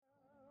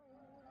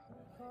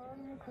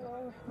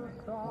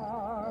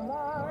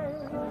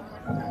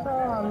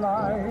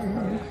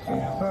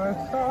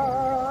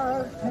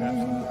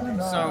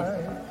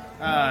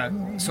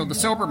So the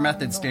S.O.B.E.R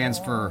method stands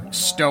for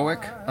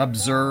Stoic,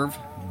 Observe,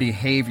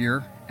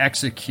 Behavior,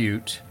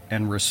 Execute,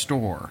 and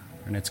Restore.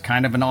 And it's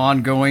kind of an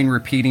ongoing,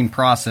 repeating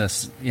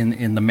process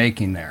in the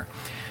making there.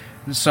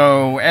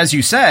 So, as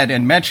you said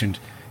and mentioned,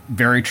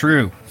 very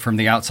true. From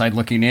the outside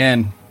looking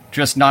in,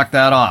 just knock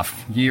that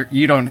off.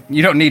 You don't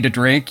need to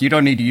drink. You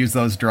don't need to use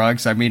those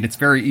drugs. I mean, it's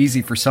very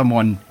easy for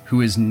someone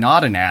who is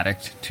not an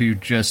addict to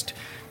just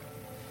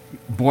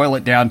boil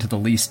it down to the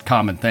least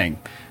common thing.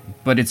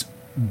 But it's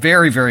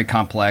very, very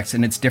complex,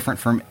 and it's different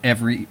from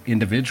every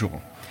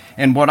individual.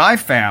 And what I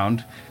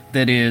found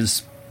that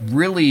is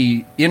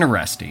really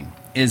interesting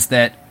is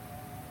that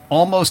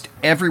almost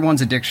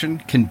everyone's addiction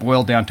can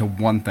boil down to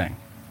one thing.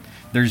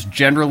 There's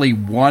generally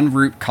one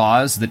root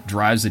cause that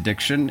drives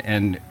addiction,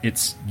 and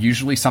it's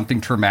usually something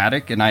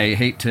traumatic. And I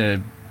hate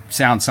to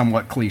sound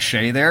somewhat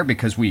cliche there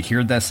because we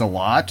hear this a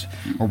lot,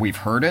 or we've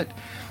heard it.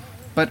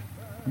 But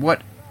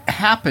what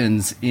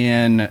happens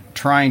in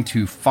trying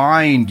to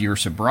find your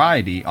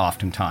sobriety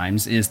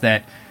oftentimes is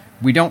that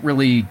we don't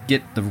really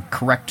get the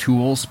correct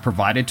tools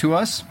provided to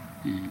us.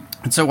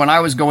 And so when I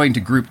was going to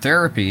group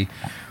therapy,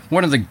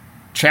 one of the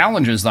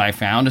challenges that I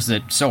found is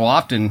that so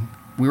often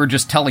we were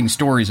just telling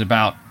stories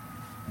about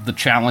the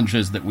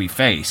challenges that we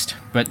faced,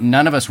 but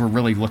none of us were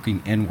really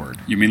looking inward.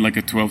 You mean like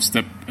a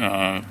 12-step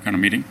kind of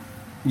meeting?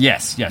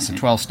 Yes, a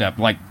 12-step,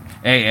 like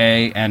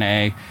AA,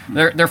 NA.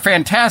 They're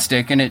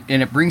fantastic, and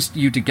it brings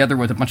you together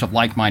with a bunch of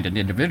like-minded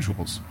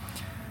individuals.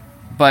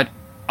 But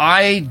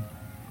I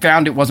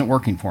found it wasn't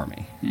working for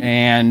me.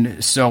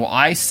 And so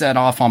I set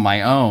off on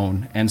my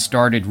own and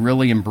started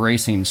really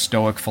embracing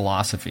Stoic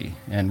philosophy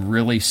and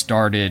really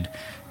started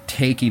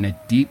taking a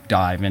deep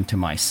dive into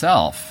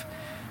myself.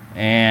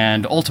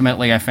 And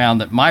ultimately I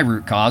found that my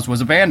root cause was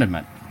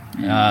abandonment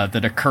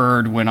that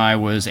occurred when I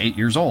was 8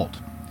 years old.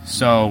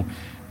 So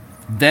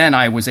then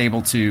I was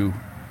able to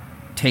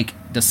take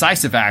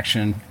decisive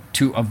action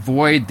to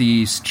avoid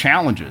these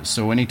challenges.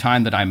 So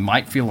anytime that I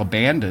might feel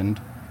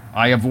abandoned,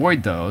 I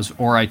avoid those,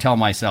 or I tell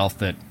myself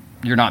that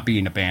you're not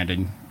being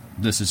abandoned.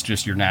 This is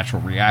just your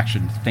natural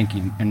reaction,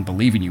 thinking and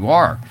believing you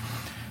are.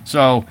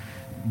 So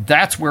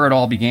that's where it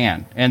all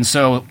began. And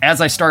so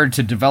as I started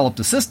to develop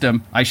the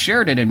system, I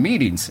shared it in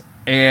meetings,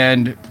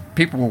 and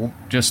people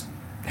just,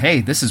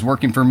 hey, this is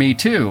working for me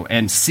too.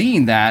 And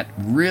seeing that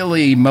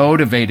really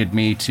motivated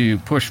me to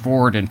push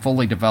forward and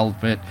fully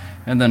develop it,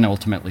 and then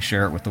ultimately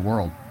share it with the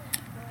world.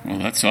 Well,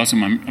 that's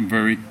awesome. I'm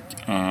very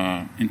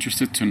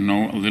interested to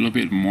know a little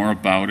bit more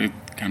about it,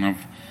 kind of,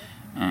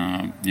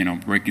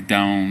 break it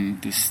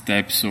down, the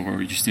steps,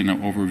 or just in an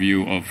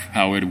overview of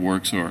how it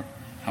works or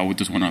how it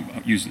does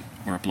want to use it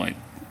or apply it.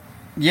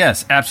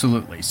 Yes,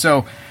 absolutely.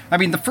 So, I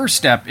mean, the first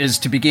step is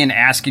to begin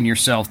asking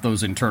yourself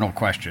those internal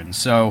questions.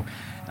 So,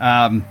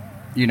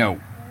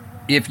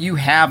 if you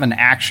have an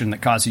action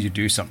that causes you to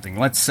do something,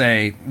 let's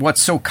say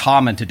what's so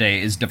common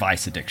today is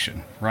device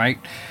addiction, right?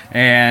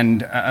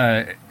 And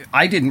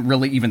I didn't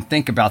really even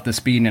think about this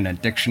being an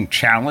addiction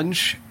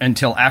challenge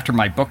until after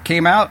my book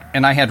came out,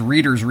 and I had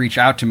readers reach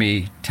out to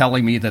me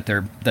telling me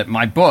that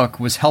my book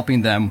was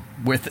helping them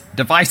with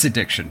device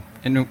addiction,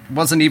 and it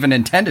wasn't even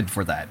intended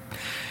for that.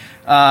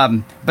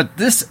 But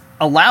this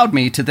allowed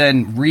me to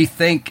then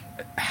rethink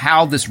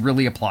how this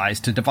really applies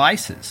to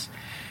devices.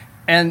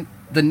 And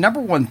the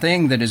number one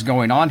thing that is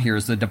going on here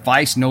is the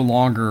device no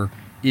longer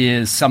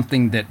is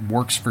something that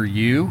works for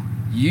you.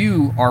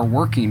 You are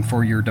working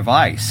for your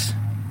device.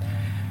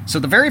 So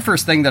the very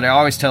first thing that I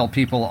always tell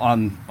people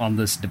on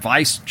this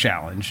device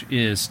challenge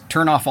is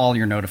turn off all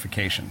your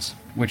notifications,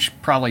 which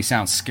probably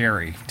sounds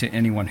scary to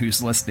anyone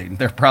who's listening.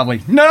 They're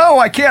probably, no,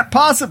 I can't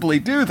possibly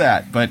do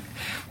that. But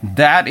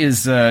that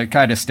is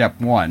kind of step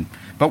one.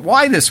 But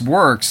why this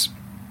works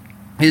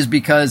is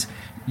because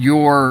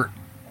you're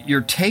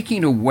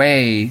taking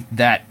away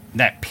that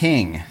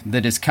ping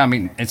that is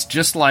coming. It's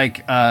just like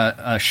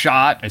a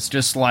shot. It's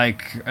just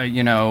like,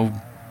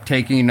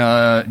 doing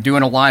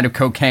a line of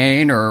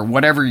cocaine or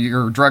whatever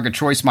your drug of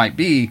choice might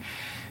be.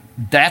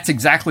 That's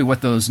exactly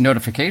what those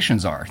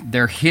notifications are.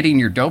 They're hitting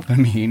your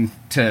dopamine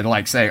to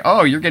like say,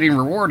 oh, you're getting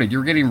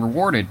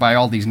rewarded by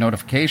all these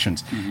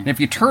notifications. Mm-hmm. And if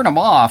you turn them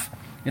off,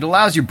 it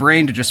allows your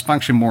brain to just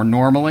function more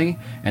normally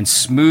and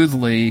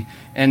smoothly.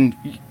 And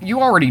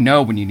you already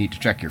know when you need to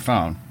check your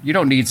phone. You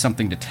don't need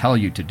something to tell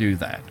you to do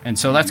that. And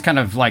so that's kind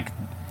of like,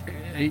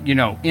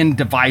 in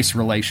device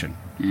relation.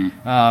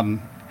 Mm.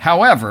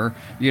 However,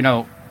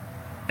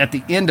 at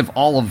the end of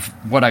all of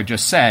what I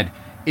just said,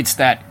 it's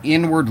that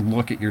inward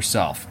look at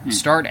yourself. Mm.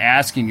 Start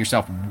asking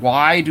yourself,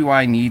 why do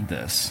I need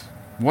this?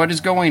 What is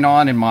going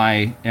on in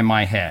my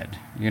head?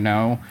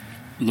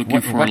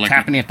 Looking for what's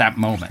happening at that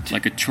moment.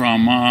 Like a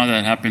trauma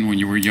that happened when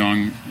you were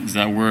young. Is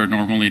that where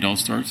normally it all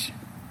starts?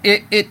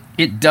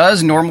 It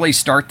does normally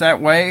start that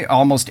way.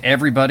 Almost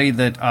everybody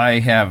that I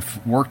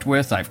have worked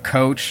with, I've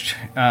coached,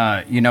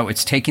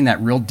 it's taking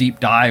that real deep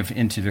dive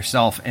into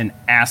yourself and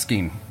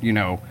asking,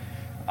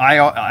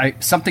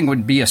 something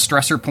would be a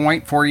stressor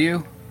point for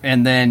you.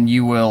 and then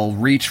you will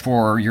reach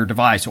for your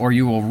device, or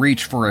you will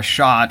reach for a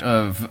shot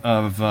of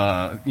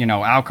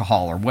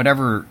alcohol, or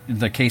whatever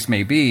the case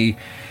may be.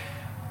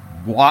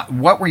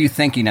 What were you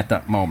thinking at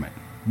that moment?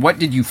 What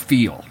did you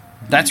feel?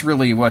 That's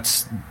really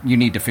what you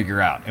need to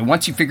figure out. And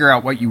once you figure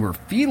out what you were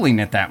feeling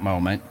at that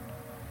moment,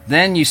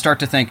 then you start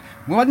to think,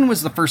 when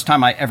was the first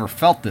time I ever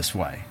felt this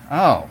way?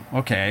 Oh,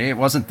 okay, it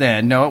wasn't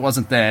then. No, it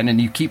wasn't then. And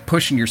you keep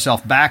pushing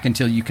yourself back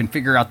until you can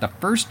figure out the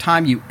first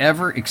time you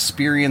ever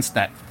experienced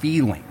that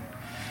feeling.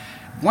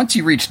 Once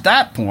you reach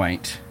that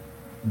point,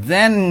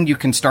 then you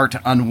can start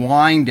to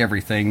unwind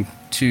everything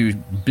to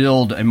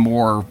build a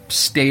more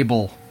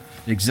stable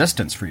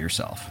existence for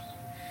yourself.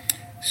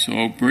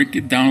 So break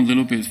it down a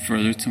little bit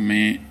further to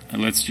me.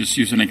 Let's just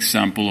use an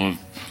example of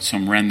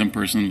some random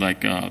person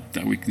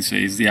that we can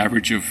say is the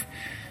average of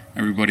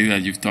everybody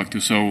that you've talked to.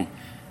 So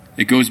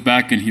it goes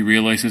back and he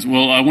realizes,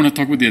 well, I want to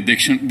talk with the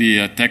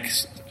tech.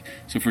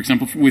 So for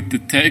example, with the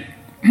tech,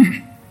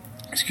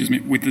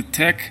 with the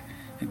tech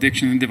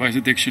addiction and device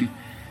addiction,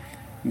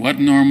 what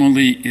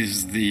normally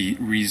is the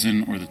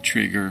reason or the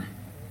trigger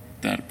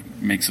that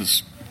makes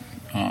us,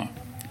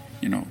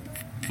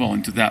 fall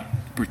into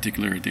that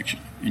particular addiction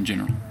in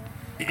general?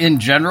 In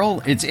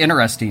general, it's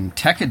interesting.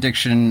 Tech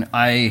addiction,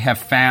 I have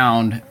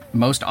found,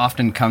 most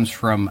often comes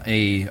from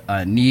a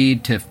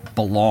need to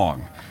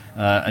belong,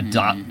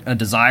 a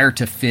desire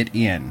to fit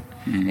in,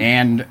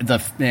 and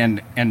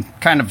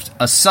kind of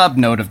a sub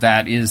note of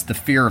that is the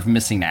fear of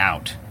missing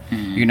out.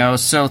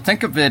 So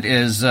think of it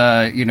as,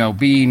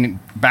 being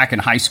back in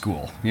high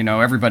school.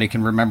 Everybody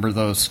can remember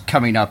those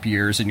coming up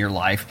years in your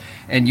life,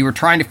 and you were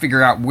trying to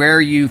figure out where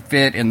you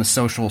fit in the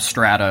social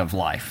strata of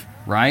life,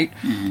 right?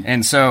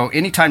 And so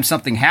anytime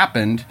something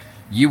happened,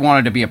 you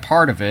wanted to be a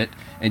part of it,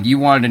 and you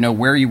wanted to know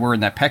where you were in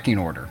that pecking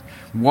order.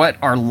 What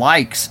are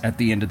likes at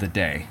the end of the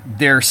day?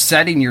 They're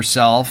setting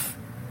yourself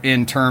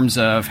in terms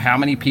of how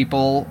many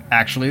people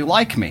actually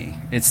like me.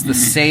 It's the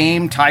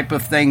same type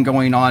of thing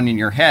going on in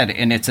your head,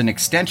 and it's an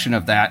extension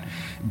of that,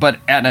 but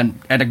at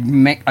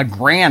a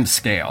grand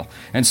scale.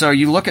 And so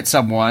you look at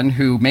someone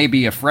who may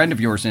be a friend of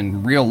yours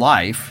in real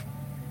life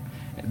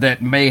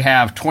that may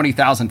have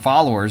 20,000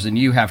 followers and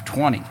you have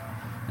 20.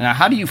 Now,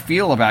 how do you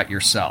feel about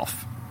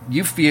yourself?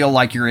 You feel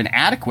like you're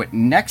inadequate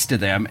next to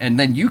them, and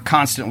then you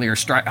constantly are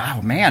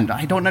oh man,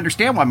 I don't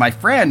understand why my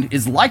friend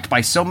is liked by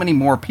so many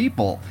more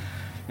people.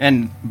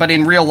 But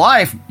in real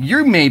life,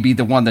 you may be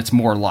the one that's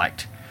more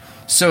liked.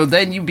 So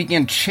then you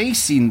begin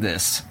chasing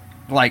this,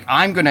 like,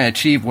 I'm going to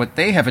achieve what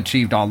they have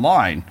achieved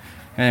online.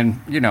 And,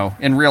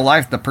 in real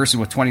life, the person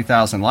with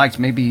 20,000 likes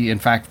may be, in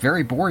fact,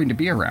 very boring to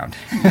be around.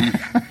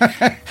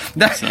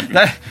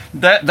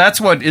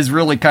 That's what is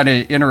really kind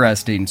of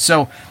interesting.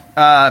 So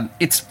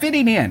it's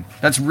fitting in.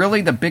 That's really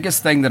the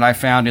biggest thing that I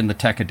found in the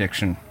tech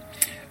addiction.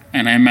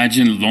 And I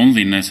imagine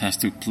loneliness has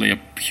to play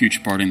a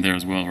huge part in there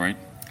as well, right?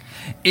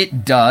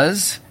 It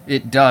does.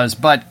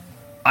 But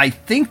I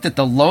think that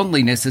the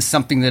loneliness is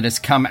something that has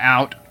come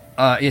out.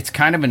 It's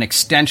kind of an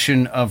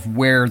extension of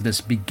where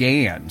this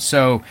began.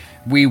 So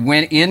we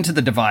went into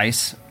the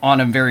device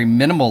on a very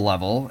minimal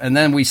level, and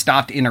then we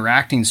stopped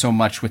interacting so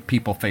much with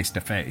people face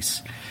to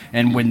face.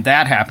 And when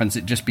that happens,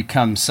 it just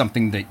becomes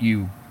something that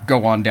you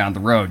go on down the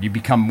road. You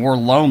become more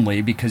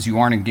lonely because you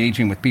aren't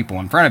engaging with people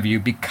in front of you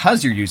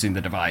because you're using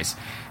the device.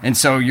 And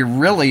so you're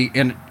really,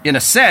 in a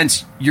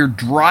sense, you're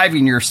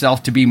driving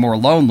yourself to be more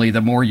lonely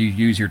the more you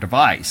use your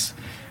device.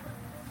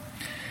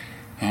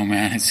 Oh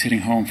man, it's hitting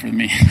home for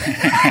me.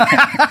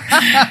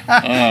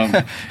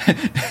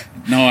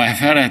 No, I've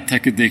had a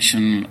tech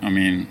addiction.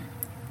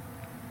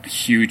 A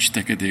huge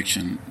tech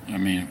addiction.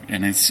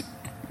 And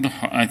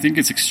I think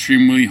it's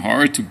extremely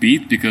hard to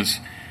beat because,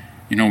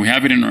 we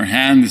have it in our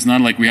hand. It's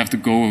not like we have to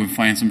go and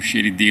find some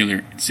shady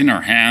dealer. It's in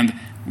our hand.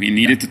 We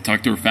needed to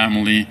talk to our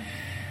family.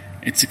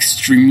 It's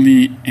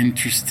extremely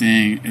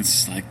interesting.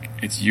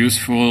 It's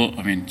useful.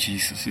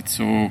 Jesus,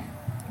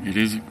 it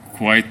is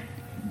quite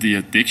the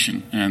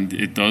addiction, and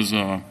it does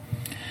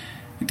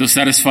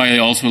satisfy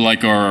also.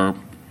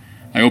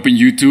 I open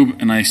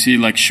YouTube and I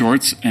see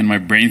shorts, and my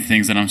brain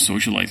thinks that I'm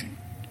socializing,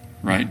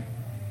 right?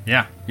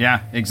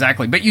 Yeah,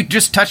 exactly. But you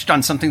just touched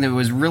on something that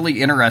was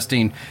really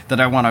interesting that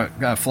I want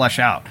to flesh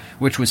out,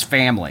 which was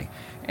family.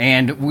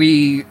 And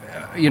we,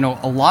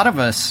 a lot of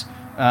us,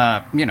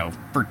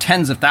 for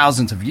tens of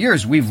thousands of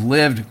years, we've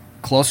lived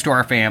close to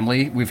our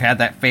family. We've had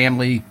that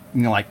family,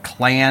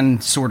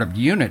 clan sort of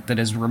unit that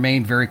has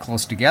remained very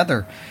close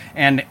together.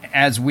 And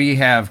as we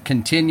have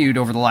continued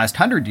over the last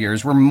 100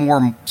 years, we're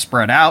more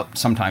spread out,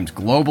 sometimes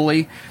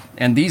globally.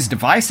 And these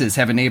devices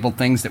have enabled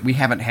things that we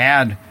haven't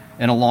had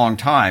in a long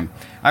time.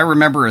 I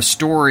remember a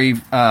story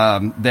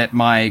that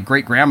my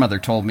great-grandmother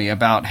told me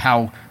about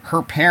how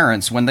her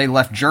parents, when they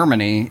left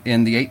Germany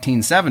in the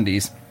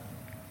 1870s,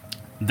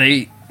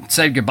 they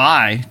said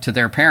goodbye to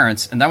their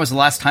parents, and that was the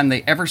last time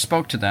they ever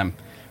spoke to them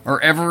or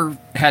ever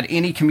had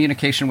any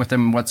communication with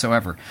them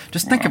whatsoever.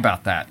 Just think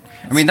about that.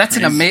 That's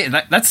an amazing.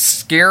 That's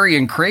scary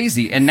and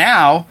crazy. And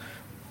now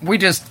we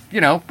just, we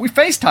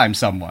FaceTime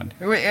someone,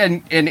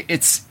 and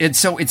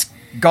it's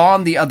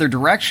gone the other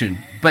direction.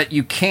 But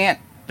you can't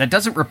that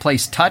doesn't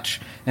replace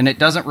touch, and it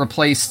doesn't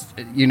replace,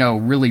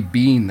 really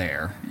being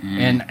there.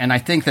 And I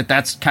think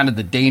that's kind of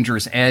the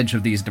dangerous edge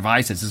of these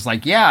devices. It's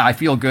like, yeah, I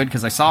feel good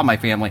because I saw my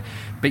family,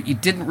 but you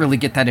didn't really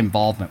get that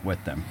involvement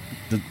with them,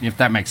 if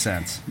that makes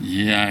sense.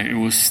 Yeah, it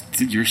was.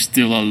 You're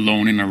still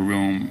alone in a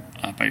room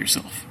by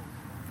yourself.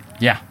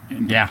 Yeah,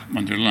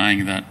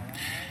 Underlying that.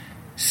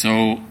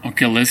 So,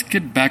 okay, let's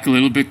get back a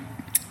little bit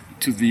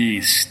to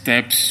the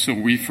steps. So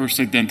we first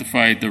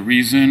identified the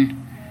reason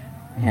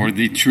or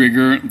the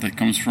trigger that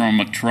comes from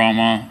a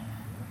trauma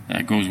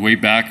that goes way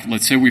back.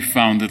 Let's say we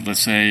found it,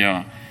 let's say,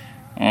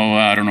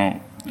 I don't know,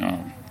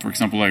 for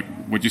example, like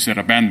what you said,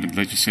 abandoned.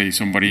 Let's just say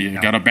somebody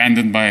got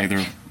abandoned by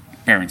their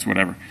parents,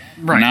 whatever.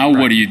 Right.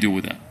 What do you do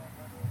with that?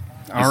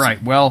 All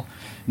right, well,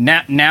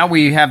 now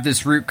we have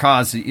this root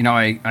cause.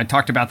 I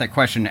talked about that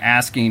question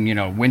asking,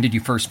 when did you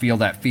first feel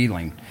that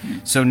feeling?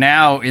 So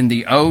now in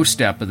the O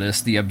step of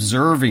this, the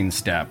observing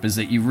step, is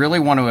that you really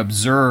want to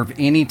observe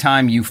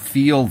anytime you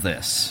feel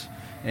this.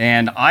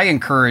 And I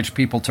encourage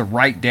people to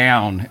write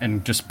down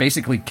and just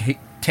basically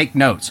take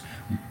notes.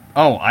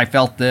 Oh, I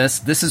felt this.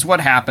 This is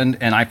what happened,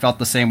 and I felt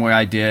the same way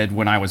I did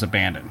when I was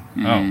abandoned.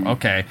 Oh,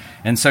 okay.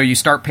 And so you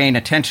start paying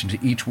attention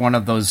to each one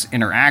of those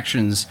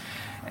interactions,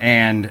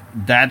 and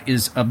that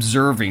is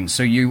observing.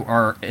 So you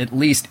are at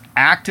least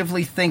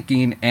actively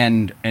thinking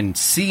and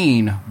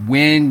seeing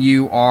when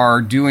you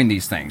are doing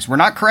these things. We're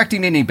not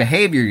correcting any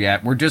behavior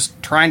yet. We're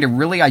just trying to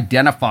really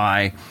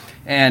identify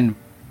and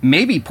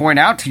maybe point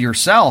out to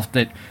yourself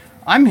that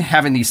I'm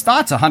having these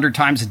thoughts 100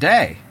 times a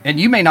day, and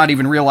you may not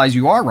even realize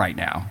you are right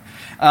now.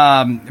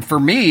 For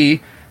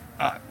me,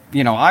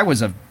 I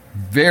was a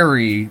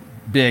very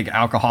big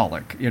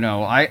alcoholic.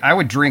 I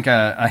would drink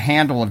a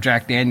handle of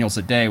Jack Daniels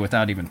a day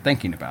without even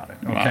thinking about it.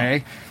 Okay.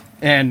 Wow.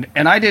 And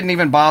I didn't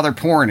even bother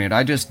pouring it.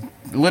 I just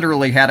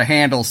literally had a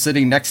handle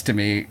sitting next to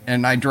me,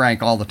 and I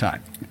drank all the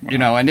time.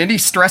 Wow. And any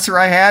stressor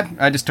I had,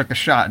 I just took a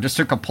shot, just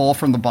took a pull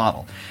from the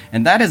bottle.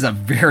 And that is a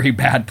very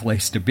bad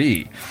place to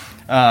be.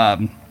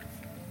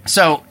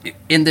 So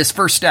in this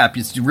first step,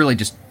 it's really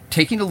just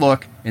taking a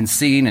look and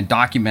seeing and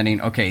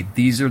documenting, okay,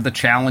 these are the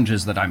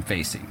challenges that I'm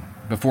facing,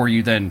 before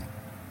you then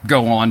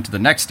go on to the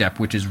next step,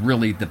 which is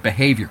really the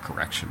behavior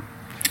correction.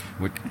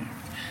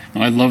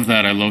 I love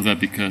that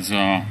because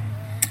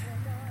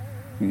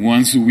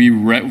once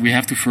we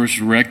have to first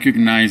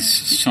recognize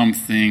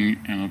something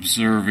and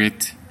observe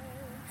it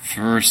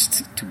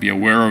first, to be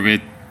aware of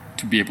it,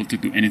 to be able to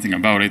do anything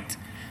about it,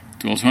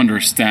 to also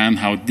understand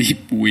how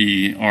deep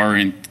we are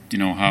in,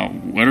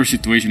 what our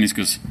situation is,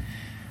 because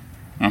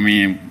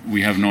sometimes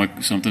we have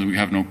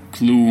no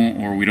clue,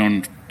 or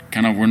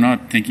we're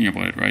not thinking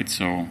about it, right?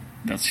 So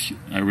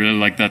I really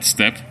like that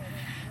step.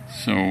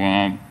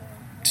 So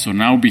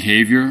now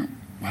behavior,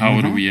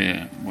 how do we,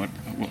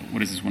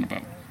 what is this one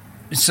about?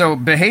 So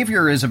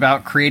behavior is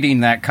about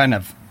creating that kind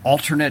of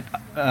alternate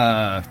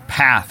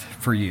path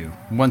for you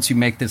once you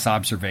make this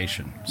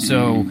observation.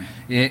 So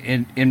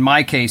in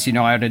my case,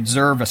 I would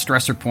observe a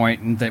stressor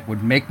point that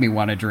would make me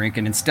want to drink,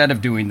 and instead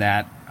of doing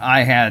that,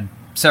 I had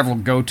several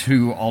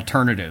go-to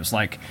alternatives.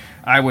 Like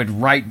I would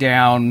write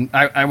down,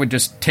 I would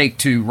just take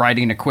to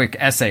writing a quick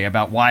essay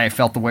about why I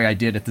felt the way I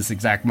did at this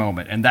exact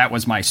moment, and that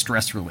was my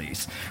stress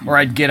release. Or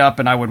I'd get up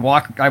and I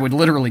would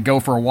literally go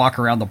for a walk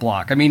around the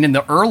block. In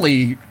the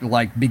early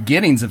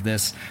beginnings of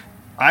this,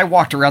 I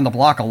walked around the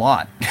block a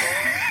lot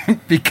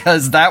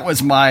because that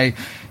was my,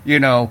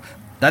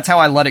 that's how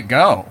I let it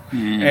go.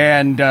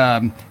 And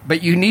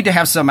but you need to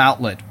have some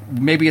outlet.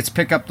 Maybe it's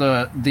pick up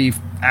the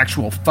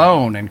actual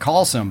phone and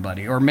call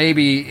somebody, or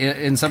maybe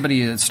in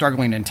somebody that's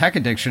struggling in tech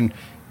addiction,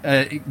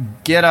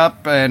 get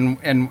up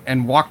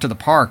and walk to the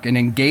park and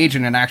engage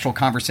in an actual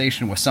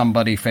conversation with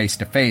somebody face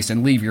to face,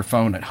 and leave your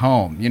phone at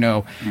home.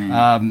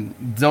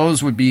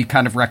 Those would be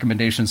kind of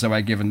recommendations that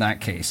I give in that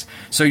case.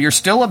 So you're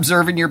still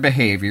observing your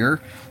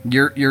behavior.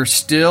 You're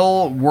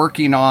still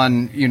working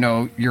on,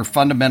 your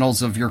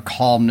fundamentals of your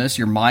calmness,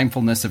 your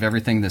mindfulness of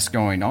everything that's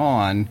going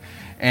on.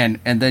 And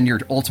then you're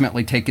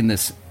ultimately taking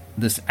this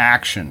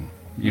action,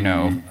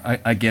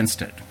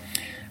 against it.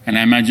 And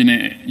I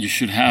imagine you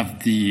should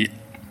have the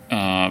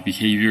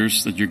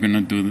behaviors that you're going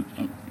to do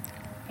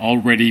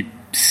already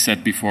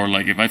set before.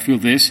 Like if I feel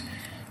this,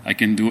 I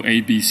can do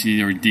A, B,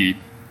 C, or D,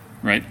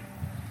 right?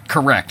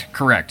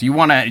 Correct. You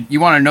want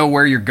to know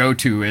where your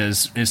go-to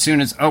is as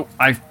soon as,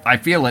 I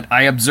feel it.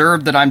 I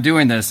observed that I'm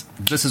doing this.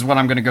 This is what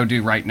I'm going to go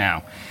do right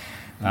now.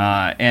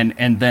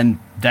 And then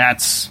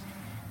that's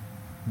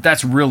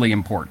really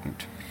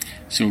important.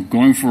 So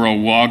going for a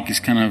walk is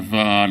kind of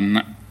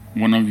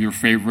one of your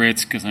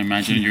favorites, because I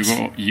imagine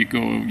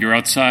you're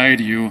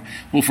outside.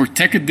 For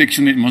tech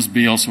addiction, it must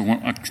be also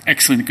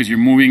excellent because you're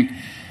moving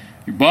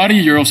your body.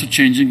 You're also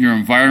changing your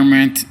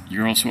environment.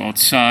 You're also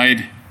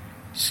outside.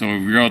 So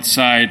if you're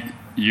outside,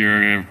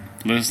 you're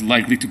less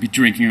likely to be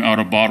drinking out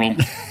of a bottle.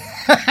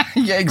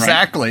 Yeah,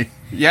 exactly. Right?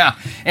 Yeah.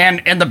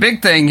 And the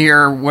big thing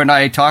here when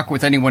I talk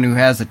with anyone who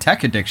has a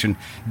tech addiction,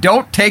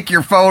 don't take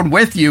your phone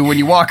with you when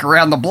you walk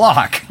around the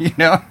block. You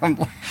know,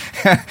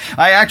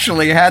 I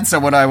actually had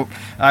someone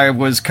I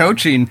was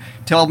coaching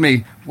tell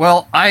me,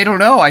 well, I don't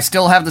know. I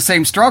still have the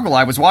same struggle.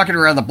 I was walking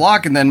around the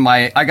block and then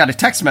I got a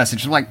text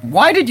message. I'm like,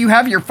 why did you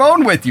have your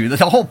phone with you?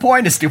 The whole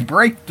point is to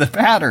break the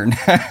pattern.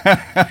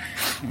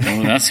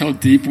 Well, that's how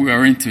deep we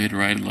are into it,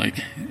 right?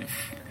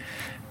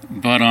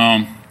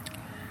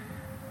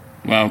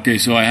 Well, okay,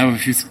 so I have a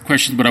few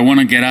questions, but I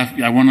want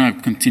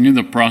to continue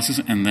the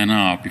process, and then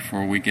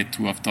before we get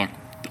too off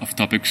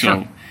topic.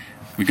 Sure. So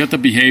we got the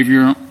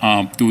behavior.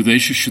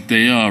 Should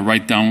they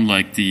write down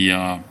like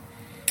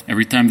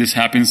every time this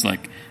happens,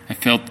 like I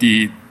felt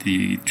the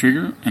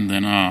trigger, and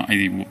then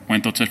I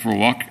went outside for a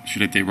walk.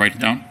 Should they write it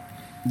down?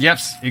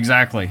 Yes,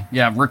 exactly.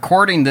 Yeah,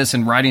 recording this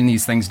and writing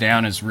these things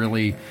down is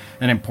really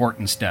an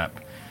important step.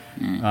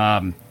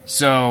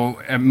 So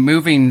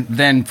moving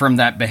then from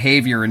that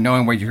behavior and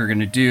knowing what you're going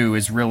to do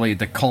is really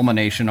the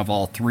culmination of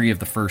all three of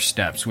the first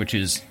steps, which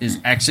is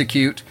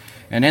execute.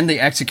 And in the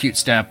execute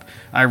step,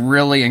 I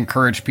really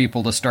encourage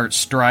people to start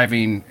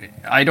striving.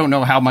 I don't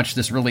know how much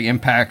this really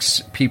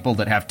impacts people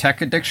that have tech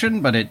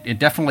addiction, but it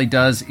definitely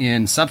does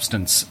in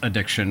substance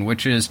addiction,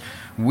 which is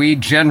we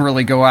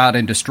generally go out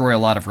and destroy a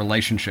lot of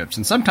relationships,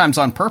 and sometimes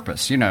on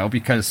purpose, you know,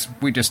 because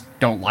we just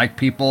don't like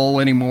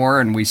people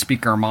anymore and we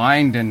speak our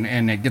mind,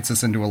 and it gets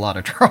us into a lot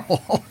of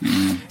trouble.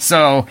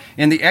 So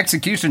in the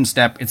execution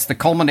step, it's the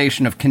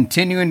culmination of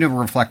continuing to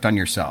reflect on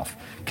yourself,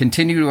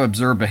 continue to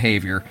observe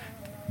behavior,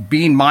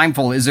 being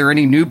mindful, is there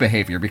any new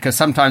behavior? Because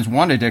sometimes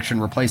one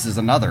addiction replaces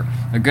another.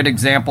 A good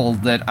example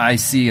that I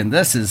see in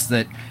this is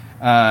that,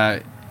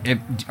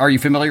 are you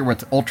familiar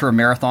with ultra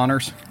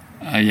marathoners?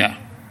 Yeah.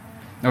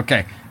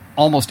 Okay.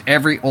 Almost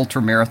every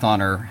ultra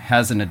marathoner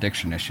has an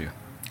addiction issue.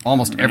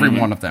 Almost every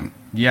one of them.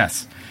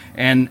 Yes.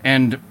 And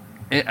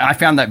I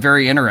found that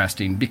very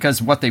interesting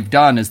because what they've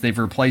done is they've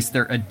replaced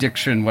their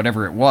addiction,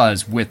 whatever it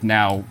was, with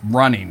now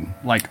running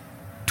like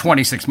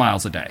 26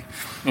 miles a day.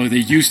 Oh, they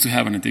used to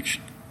have an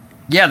addiction.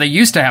 Yeah, they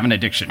used to have an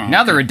addiction.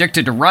 Now they're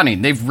addicted to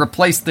running. They've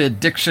replaced the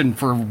addiction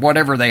for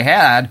whatever they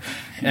had.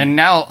 And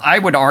now I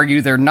would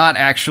argue they're not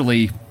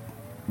actually,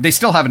 they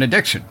still have an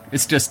addiction.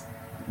 It's just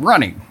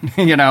running,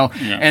 you know?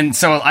 Yeah. And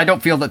so I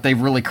don't feel that they've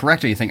really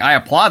corrected anything. I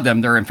applaud them.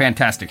 They're in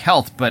fantastic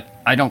health, but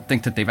I don't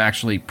think that they've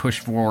actually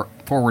pushed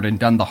forward and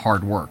done the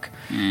hard work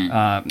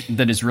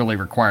that is really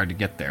required to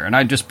get there. And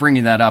I'm just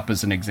bringing that up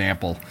as an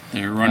example.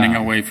 They're running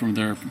away from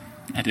their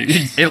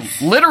addiction.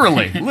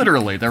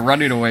 Literally, they're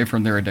running away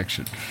from their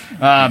addiction.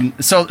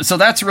 So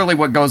that's really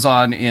what goes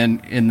on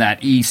in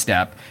that E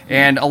step.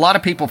 And a lot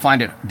of people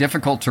find it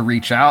difficult to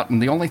reach out.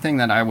 And the only thing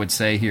that I would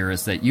say here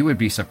is that you would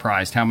be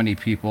surprised how many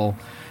people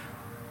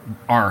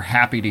are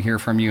happy to hear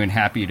from you and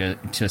happy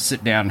to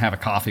sit down and have a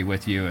coffee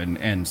with you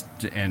and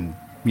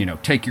you know,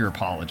 take your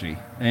apology.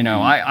 You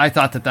know, I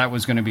thought that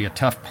was going to be a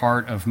tough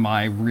part of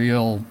my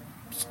real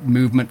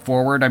movement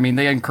forward. I mean,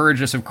 they encourage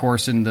us, of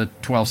course, in the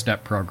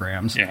 12-step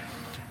programs. Yeah.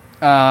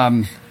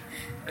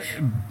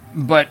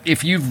 But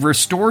if you've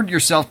restored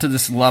yourself to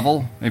this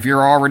level, if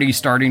you're already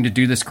starting to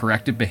do this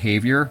corrective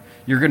behavior,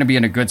 you're going to be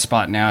in a good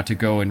spot now to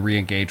go and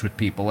re-engage with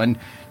people. And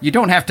you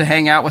don't have to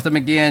hang out with them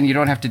again. You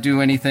don't have to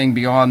do anything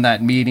beyond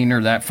that meeting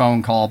or that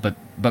phone call. But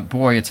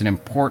boy, it's an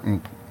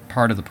important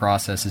part of the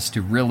process is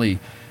to really,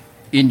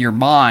 in your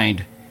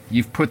mind,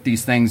 you've put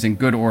these things in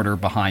good order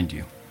behind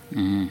you.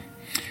 Mm-hmm.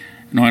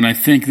 No, and I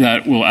think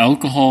that, well,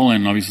 alcohol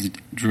and obviously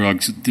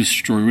drugs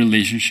destroy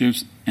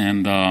relationships,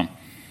 and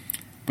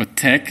but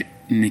tech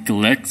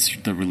neglects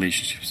the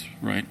relationships,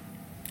 right?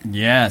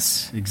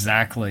 Yes,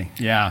 exactly.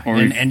 Yeah, or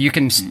and you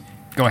can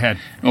go ahead.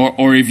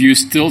 Or if you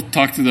still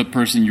talk to the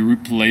person, you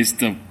replace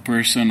the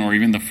person or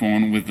even the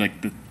phone with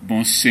like the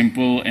most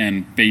simple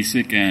and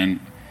basic and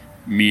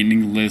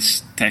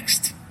meaningless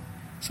text.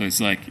 So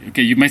it's like,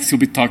 okay, you might still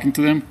be talking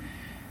to them,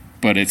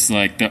 but it's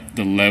like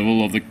the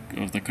level of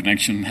the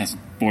connection has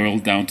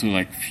boiled down to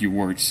like few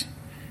words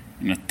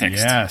in a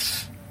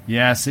text.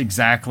 Yes,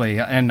 exactly.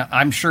 And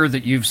I'm sure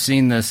that you've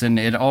seen this, and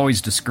it always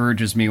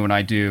discourages me when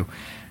I do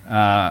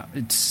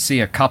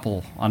see a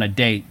couple on a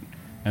date,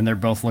 and they're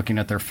both looking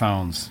at their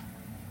phones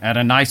at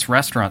a nice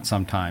restaurant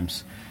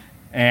sometimes.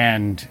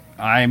 And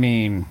I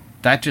mean,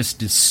 that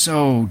just is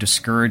so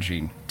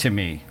discouraging to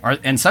me.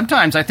 And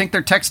sometimes I think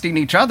they're texting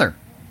each other.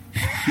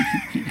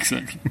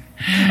 Exactly.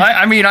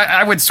 I mean,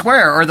 I would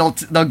swear, or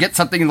they'll get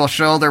something, they'll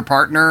show their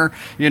partner,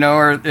 you know,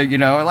 or you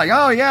know, like,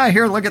 oh yeah,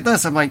 here, look at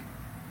this. I'm like,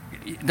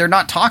 they're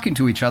not talking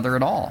to each other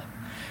at all,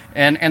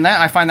 and that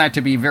I find that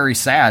to be very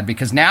sad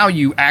because now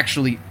you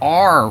actually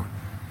are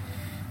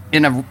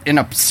in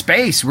a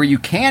space where you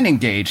can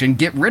engage and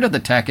get rid of the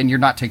tech, and you're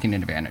not taking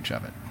advantage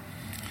of it.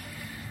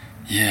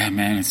 Yeah,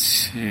 man,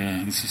 this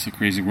is a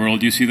crazy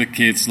world. You see the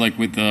kids like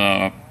with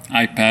the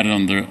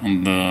iPad they're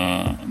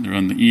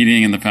on the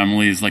eating, and the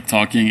family is like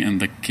talking,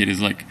 and the kid is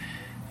like,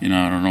 you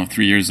know, I don't know,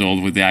 3 years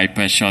old with the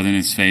iPad shot in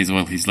his face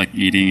while he's like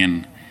eating,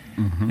 and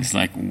it's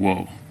like,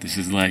 whoa, this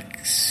is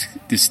like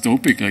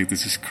dystopic, like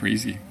this is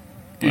crazy.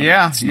 But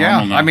Yeah, it's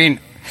normal now. I mean,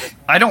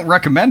 I don't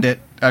recommend it.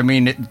 I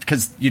mean,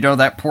 because,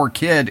 that poor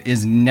kid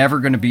is never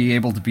going to be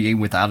able to be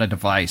without a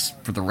device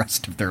for the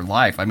rest of their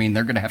life. I mean,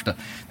 they're going to have to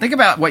think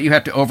about what you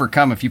have to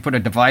overcome if you put a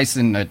device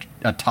in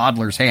a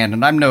toddler's hand.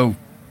 And I'm no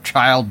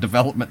child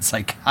development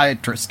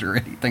psychiatrist or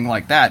anything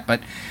like that,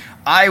 but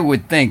I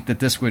would think that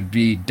this would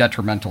be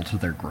detrimental to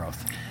their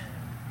growth.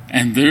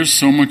 And there's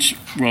so much,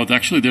 well,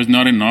 actually there's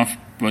not enough,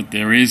 but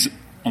there is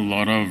a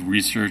lot of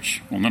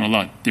research, well, not a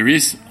lot. There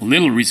is a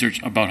little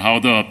research about how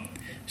the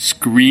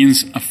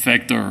screens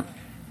affect our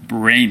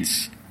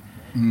brains,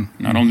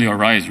 not only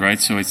our eyes, right?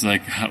 So it's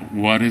like,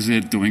 what is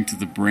it doing to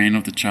the brain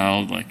of the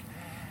child? Like,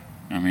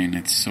 I mean,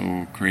 it's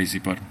so crazy.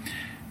 But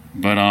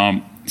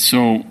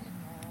so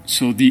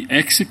the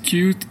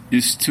execute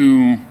is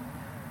to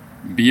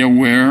be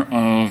aware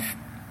of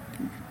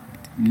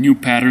new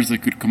patterns that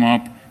could come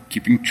up,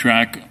 keeping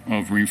track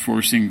of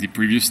reinforcing the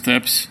previous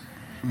steps,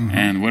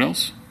 and what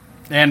else?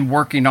 And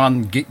working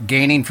on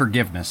gaining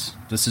forgiveness.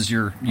 This is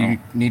you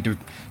need to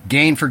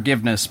gain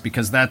forgiveness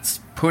because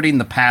that's putting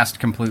the past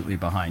completely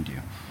behind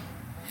you.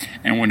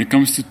 And when it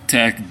comes to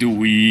tech,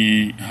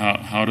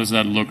 how does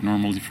that look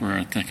normally for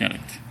a tech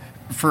addict?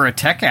 For a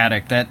tech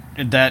addict,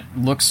 that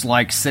looks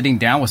like sitting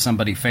down with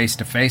somebody face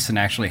to face and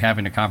actually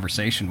having a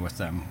conversation with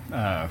them,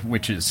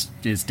 which is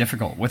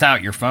difficult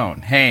without your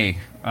phone. Hey,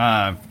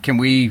 can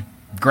we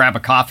grab a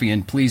coffee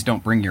and please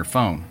don't bring your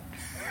phone?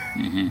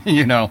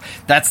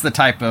 That's the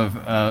type of.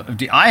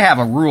 I have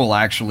a rule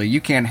actually. You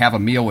can't have a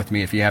meal with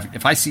me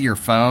if I see your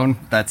phone.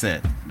 That's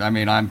it. I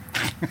mean, I'm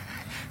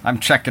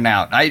checking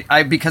out.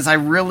 Because I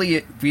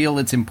really feel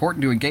it's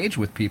important to engage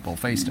with people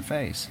face to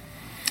face.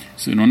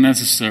 So not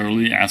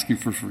necessarily asking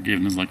for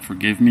forgiveness, like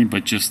forgive me,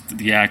 but just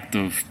the act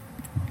of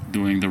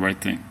doing the right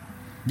thing.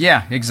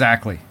 Yeah,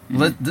 exactly.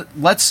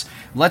 Let's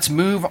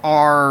move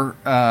our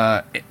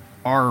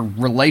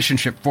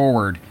relationship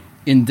forward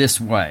in this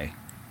way.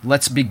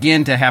 Let's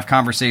begin to have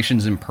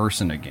conversations in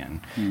person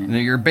again.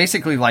 You're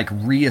basically like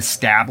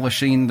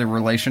reestablishing the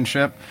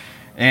relationship.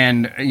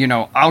 And,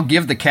 I'll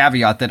give the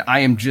caveat that I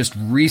am just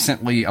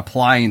recently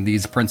applying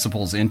these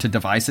principles into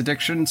device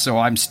addiction, so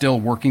I'm still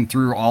working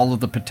through all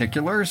of the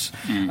particulars.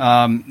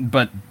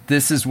 But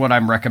this is what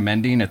I'm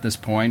recommending at this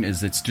point,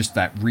 is it's just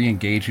that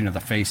re-engaging of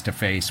the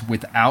face-to-face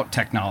without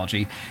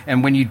technology.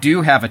 And when you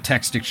do have a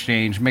text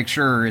exchange, make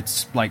sure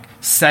it's like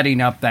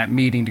setting up that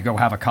meeting to go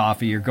have a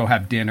coffee or go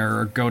have dinner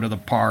or go to the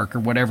park or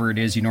whatever it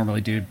is you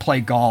normally do, play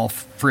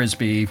golf,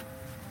 frisbee.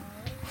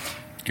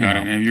 Got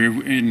it.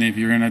 And if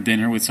you're in a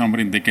dinner with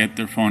somebody and they get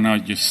their phone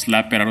out, just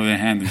slap it out of their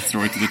hand and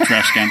throw it to the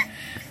trash can.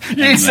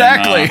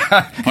 Exactly.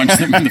 Then, punch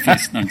them in the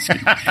face. No, I'm just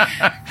kidding.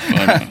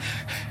 But,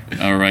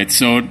 all right.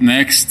 So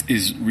next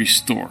is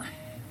restore.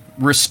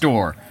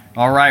 Restore.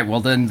 All right. Well,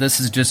 then this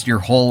is just your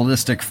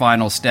holistic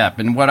final step.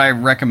 And what I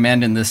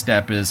recommend in this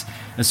step is,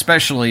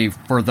 especially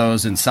for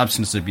those in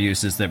substance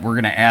abuse, is that we're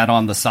going to add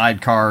on the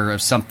sidecar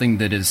of something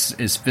that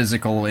is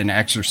physical in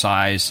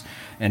exercise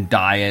and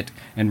diet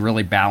and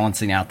really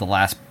balancing out the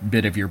last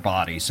bit of your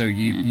body. So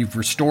you've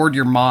restored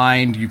your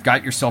mind, you've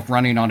got yourself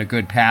running on a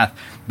good path,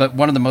 but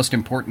one of the most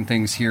important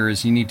things here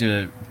is you need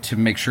to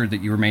make sure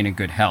that you remain in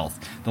good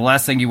health. The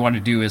last thing you want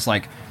to do is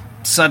like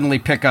suddenly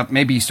pick up,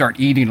 maybe you start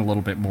eating a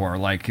little bit more.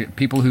 Like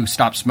people who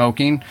stop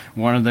smoking,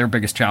 one of their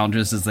biggest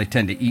challenges is they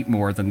tend to eat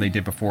more than they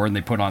did before and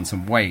they put on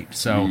some weight.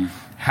 So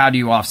how do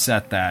you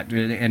offset that?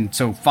 And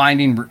so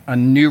finding a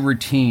new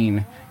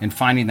routine and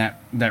finding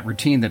that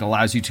routine that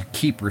allows you to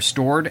keep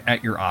restored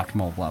at your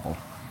optimal level.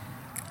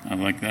 I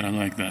like that.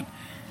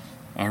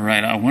 All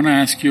right. I want to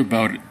ask you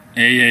about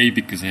AA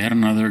because I had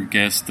another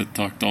guest that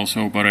talked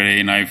also about AA,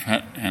 and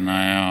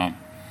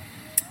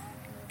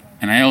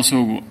I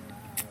also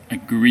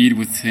agreed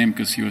with him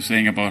because he was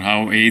saying about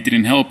how AA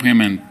didn't help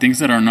him and things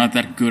that are not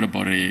that good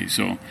about AA.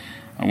 So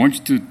I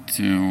want you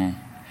to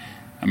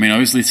I mean,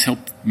 obviously it's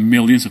helped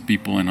millions of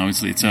people, and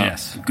obviously it's a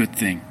good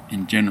thing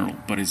in general,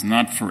 but it's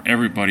not for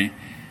everybody.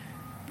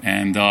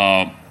 And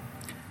I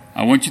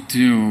want you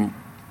to,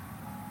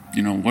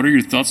 what are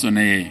your thoughts on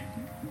AA?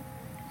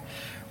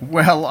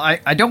 Well,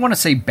 I don't want to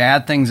say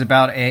bad things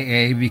about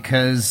AA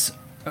because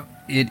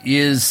it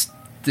is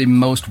the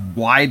most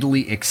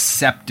widely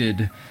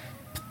accepted,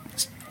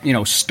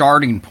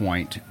 starting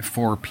point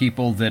for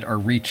people that are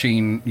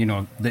reaching,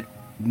 that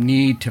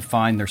need to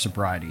find their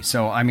sobriety.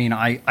 So, I mean,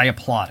 I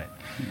applaud it.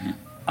 Mm-hmm.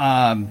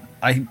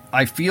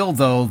 I feel,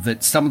 though,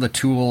 that some of the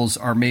tools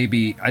are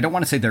maybe, I don't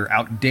want to say they're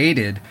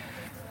outdated,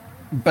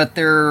 but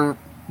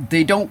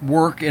they don't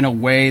work in a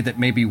way that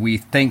maybe we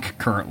think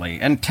currently.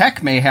 And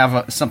tech may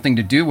have something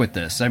to do with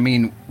this. I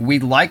mean, we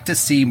like to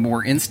see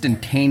more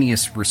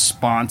instantaneous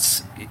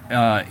response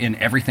in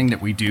everything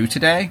that we do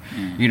today.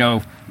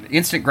 Mm.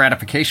 Instant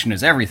gratification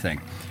is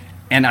everything.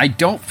 And I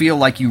don't feel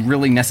like you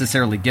really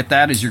necessarily get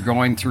that as you're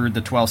going through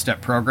the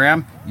 12-step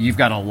program. You've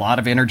got a lot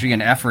of energy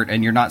and effort,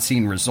 and you're not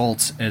seeing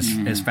results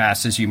as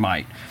fast as you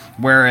might.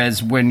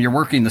 Whereas when you're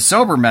working the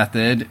S.O.B.E.R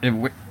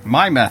method,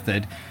 my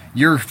method,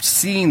 you're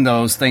seeing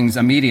those things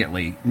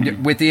immediately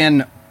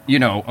within,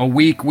 a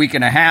week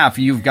and a half,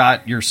 you've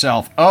got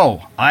yourself,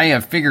 oh, I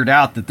have figured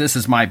out that this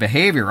is my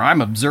behavior.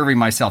 I'm observing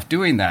myself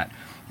doing that.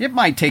 It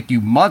might take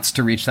you months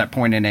to reach that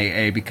point in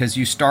AA because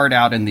you start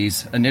out in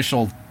these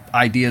initial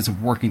ideas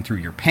of working through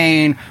your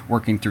pain,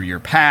 working through your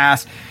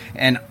past.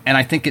 And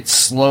I think it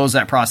slows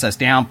that process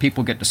down.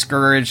 People get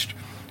discouraged.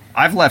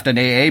 I've left an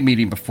AA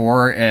meeting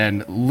before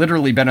and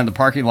literally been in the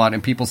parking lot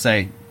and people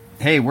say,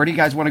 hey, where do you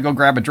guys want to go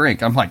grab a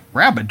drink? I'm like,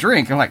 grab a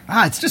drink? I'm like,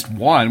 it's just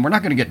one. We're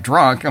not going to get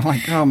drunk. I'm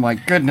like, oh my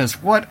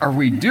goodness, what are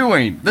we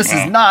doing? This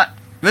is not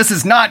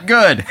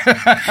good.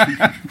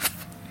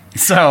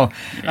 So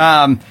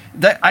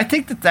I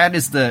think that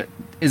is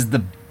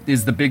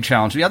the big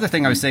challenge. The other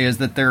thing I would say is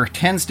that there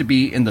tends to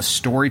be in the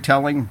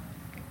storytelling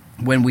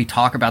when we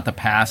talk about the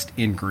past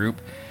in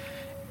group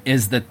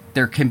is that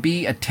there can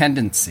be a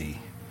tendency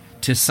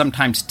to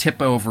sometimes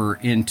tip over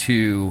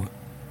into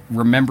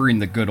remembering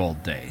the good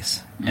old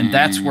days. And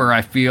that's where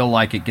I feel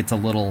like it gets a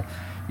little,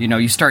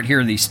 you start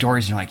hearing these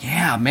stories and you're like,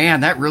 yeah,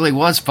 man, that really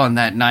was fun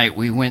that night.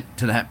 We went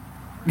to that,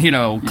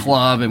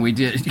 club and we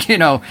did,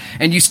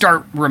 and you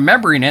start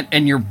remembering it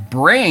and your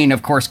brain,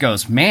 of course,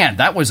 goes, man,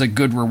 that was a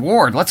good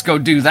reward. Let's go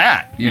do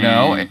that,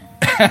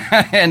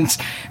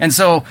 and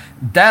so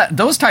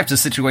those types of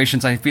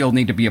situations I feel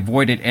need to be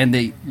avoided. And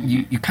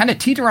you kind of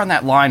teeter on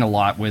that line a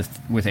lot with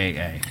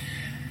AA.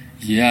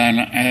 Yeah, and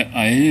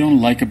I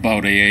don't like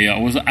about AA. I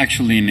was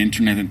actually in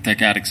Internet and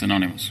Tech Addicts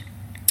Anonymous.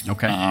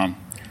 Okay. And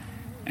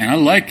I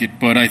like it,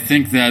 but I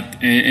think that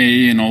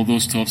AA and all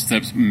those 12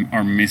 steps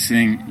are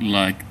missing,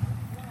 like,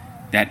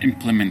 that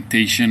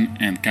implementation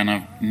and kind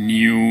of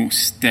new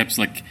steps.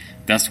 Like,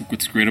 that's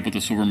what's great about the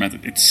S.O.B.E.R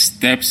method. It's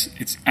steps,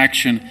 it's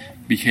action,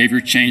 behavior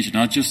change,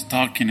 not just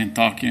talking and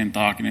talking and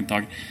talking and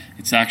talking.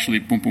 It's actually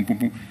boom, boom, boom,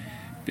 boom.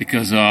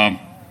 Because...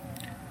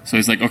 So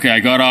it's like, okay,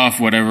 I got off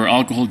whatever,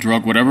 alcohol,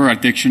 drug, whatever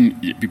addiction,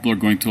 people are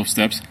going 12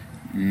 steps.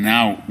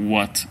 Now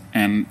what?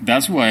 And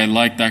that's why I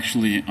liked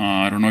actually,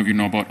 I don't know if you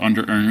know about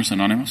Under Earners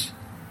Anonymous.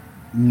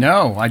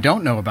 No, I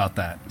don't know about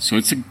that. So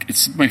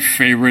it's my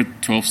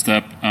favorite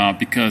 12-step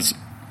because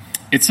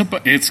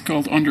it's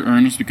called Under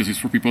Earners because it's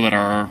for people that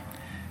are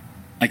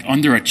like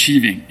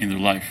underachieving in their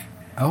life.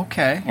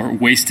 Okay. Or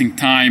wasting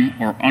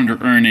time or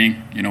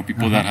under-earning,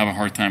 people that have a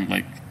hard time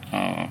like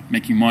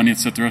making money,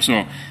 etc.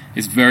 So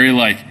it's very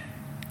like,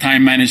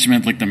 time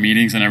management, like the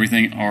meetings and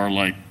everything are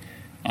like,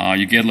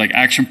 you get like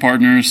action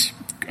partners,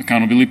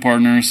 accountability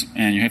partners,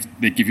 and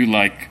they give you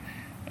like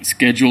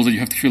schedules that you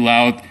have to fill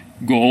out,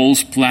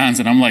 goals,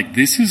 plans, and I'm like,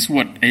 this is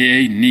what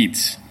AA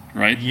needs,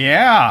 right?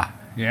 Yeah,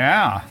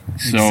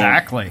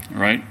 exactly.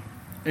 Right?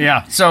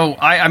 Yeah, so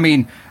I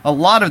mean, a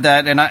lot of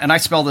that, and I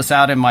spell this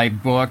out in my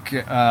book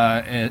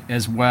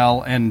as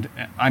well, and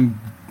I'm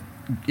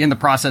in the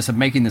process of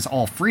making this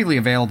all freely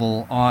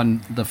available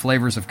on the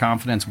Flavors of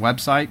Confidence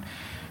website.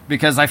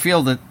 Because I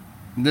feel that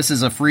this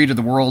is a free to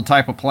the world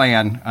type of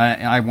plan.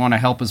 I want to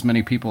help as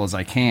many people as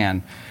I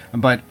can.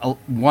 But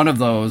one of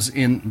those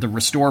in the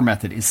Restore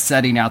method is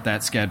setting out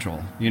that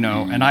schedule,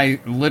 and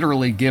I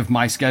literally give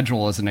my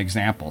schedule as an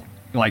example,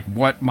 like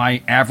what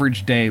my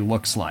average day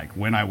looks like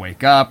when I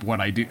wake up,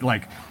 what I do.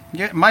 Like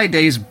my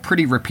day's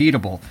pretty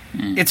repeatable.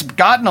 It's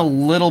gotten a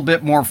little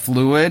bit more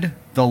fluid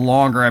the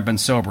longer I've been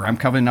sober. I'm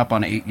coming up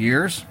on 8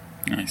 years.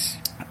 Nice.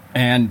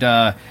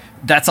 And,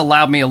 that's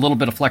allowed me a little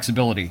bit of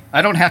flexibility.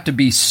 I don't have to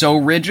be so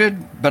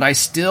rigid, but I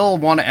still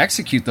want to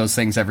execute those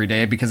things every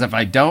day because if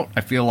I don't,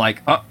 I feel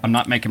like, I'm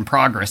not making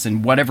progress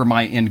in whatever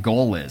my end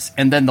goal is.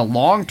 And then the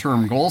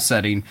long-term goal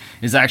setting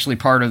is actually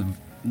part of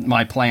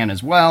my plan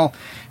as well,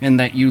 in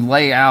that you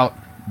lay out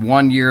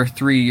 1 year,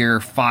 3 year,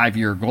 5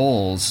 year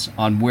goals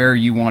on where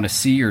you want to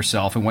see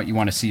yourself and what you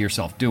want to see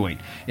yourself doing.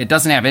 It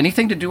doesn't have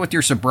anything to do with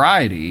your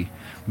sobriety,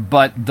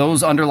 but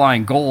those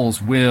underlying goals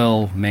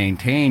will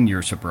maintain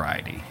your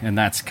sobriety, and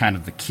that's kind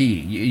of the key.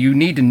 You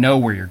need to know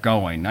where you're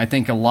going. I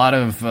think a lot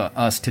of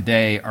us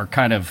today are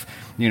kind of,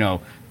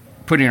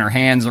 putting our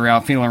hands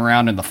around, feeling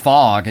around in the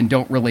fog, and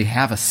don't really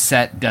have a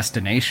set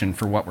destination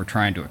for what we're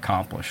trying to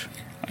accomplish.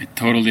 I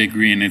totally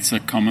agree, and it's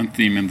a common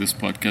theme in this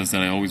podcast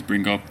that I always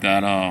bring up,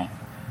 that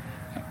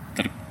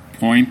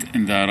point,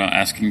 and that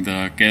asking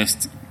the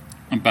guest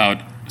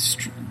about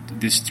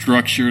this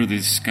structure,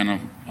 this kind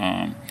of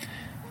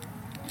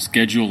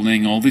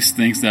scheduling, all these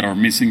things that are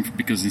missing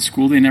because in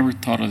school they never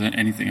taught us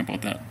anything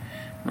about that,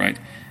 right?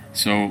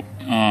 So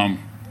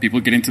people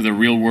get into the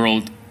real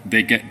world,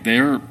 they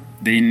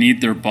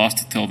need their boss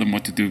to tell them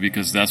what to do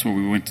because that's what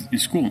we went to in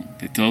school.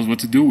 They tell us what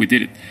to do, we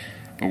did it.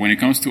 But when it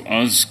comes to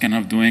us kind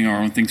of doing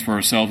our own things for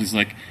ourselves, it's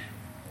like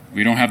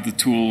we don't have the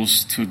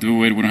tools to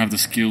do it, we don't have the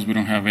skills, we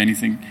don't have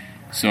anything.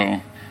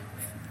 So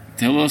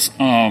tell us,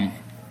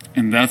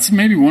 and that's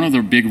maybe one of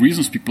the big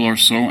reasons people are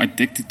so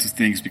addicted to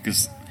things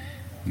because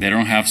they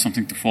don't have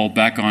something to fall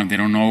back on. They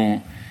don't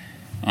know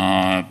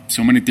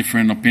so many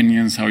different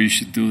opinions, how you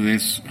should do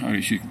this, how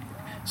you should.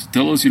 So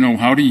tell us,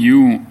 how do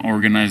you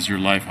organize your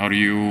life? How do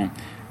you,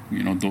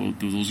 do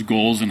those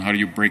goals, and how do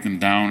you break them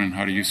down, and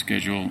how do you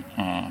schedule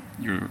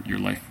your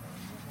life?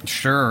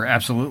 Sure,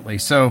 absolutely.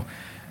 So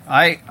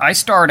I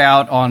start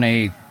out on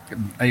a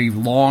a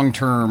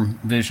long-term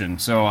vision.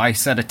 So I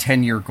set a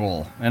 10-year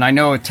goal. And I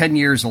know 10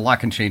 years, a lot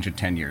can change in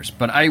 10 years.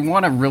 But I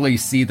want to really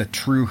see the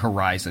true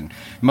horizon.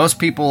 Most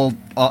people,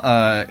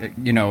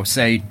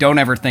 say don't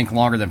ever think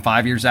longer than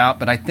 5 years out.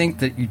 But I think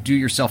that you do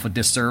yourself a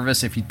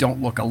disservice if you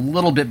don't look a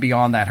little bit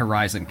beyond that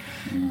horizon.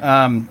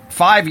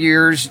 5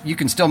 years, you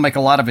can still make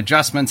a lot of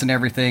adjustments and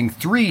everything.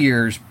 3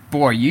 years,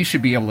 boy, you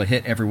should be able to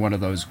hit every one of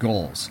those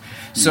goals.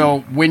 So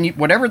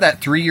whatever that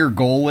 3-year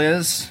goal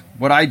is,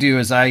 what I do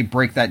is I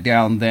break that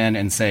down then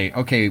and say,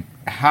 okay,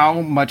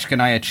 how much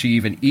can I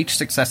achieve in each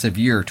successive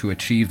year to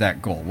achieve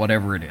that goal,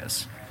 whatever it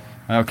is?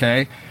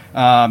 Okay?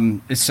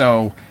 I'll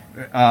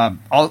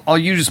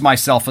use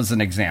myself as an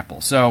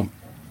example. So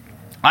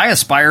I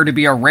aspire to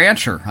be a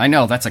rancher. I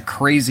know that's a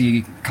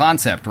crazy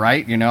concept,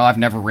 right? I've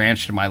never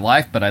ranched in my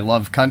life, but I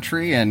love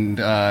country. And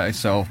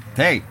so,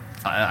 hey,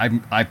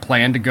 I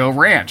plan to go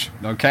ranch.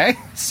 Okay?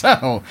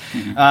 So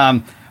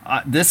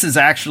this is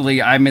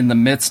actually, I'm in the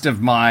midst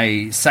of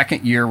my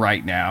second year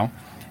right now.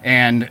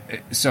 And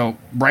so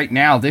right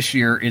now, this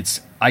year,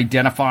 it's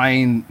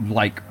identifying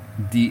like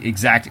the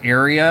exact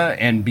area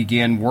and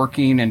begin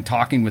working and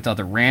talking with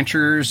other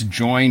ranchers,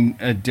 join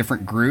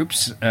different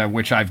groups,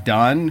 which I've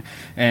done,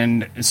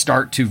 and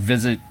start to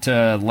visit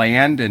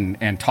land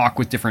and talk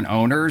with different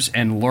owners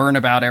and learn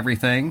about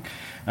everything.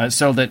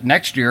 So that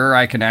next year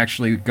I can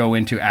actually go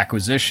into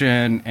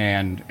acquisition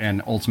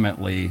and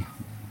ultimately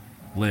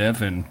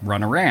live and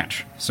run a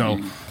ranch.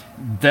 So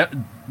that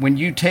when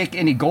you take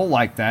any goal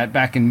like that,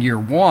 back in year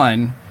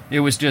one, it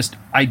was just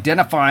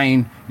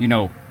identifying,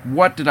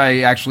 what did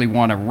I actually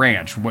want to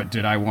ranch? What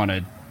did I want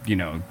to,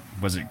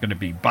 was it going to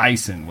be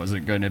bison? Was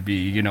it going to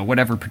be,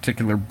 whatever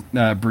particular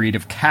breed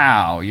of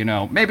cow?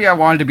 Maybe I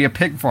wanted to be a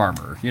pig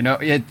farmer.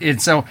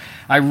 So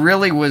I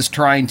really was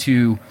trying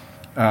to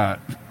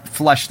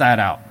flesh that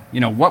out.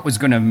 What was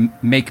going to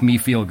make me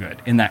feel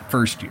good in that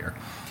first year.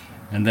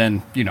 And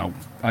then,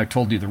 I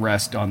told you the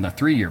rest on the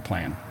 3-year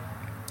plan.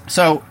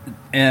 So,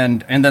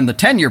 and then the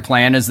 10-year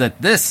plan is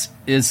that this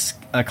is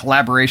a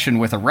collaboration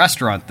with a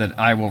restaurant that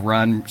I will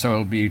run, so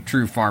it'll be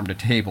true farm to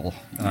table.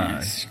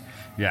 Nice.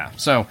 Yeah.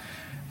 So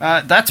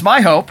that's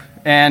my hope,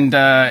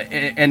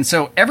 and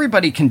so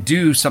everybody can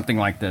do something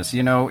like this.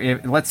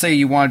 Let's say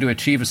you wanted to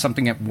achieve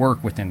something at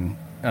work within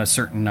a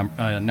certain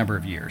number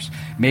of years.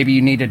 Maybe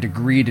you need a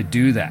degree to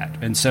do that,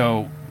 and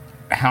so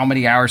how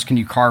many hours can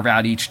you carve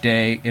out each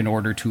day in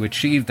order to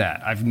achieve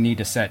that? I need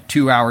to set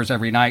 2 hours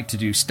every night to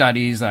do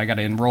studies. I got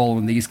to enroll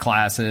in these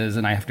classes,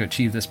 and I have to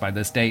achieve this by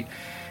this date.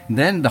 And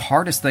then the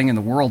hardest thing in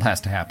the world has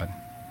to happen.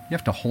 You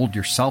have to hold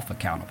yourself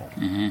accountable.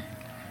 Mm-hmm.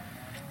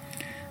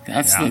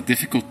 That's the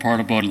difficult part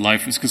about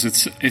life, is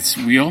because it's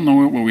we all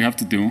know what we have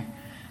to do.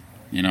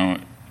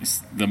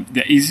 It's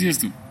the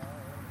easiest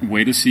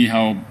way to see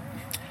how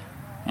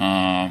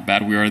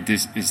bad we are at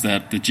this is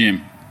that the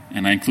gym,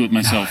 and I include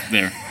myself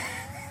there.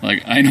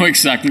 Like, I know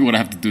exactly what I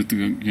have to do to,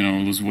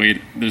 lose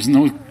weight. There's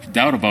no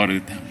doubt about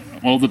it.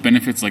 All the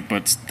benefits,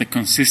 but the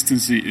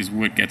consistency is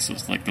what gets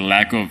us, the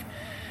lack of.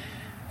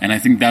 And I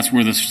think that's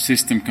where the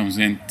system comes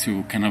in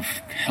to kind of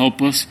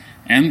help us,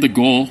 and the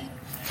goal,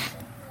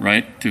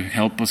 right, to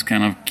help us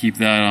kind of keep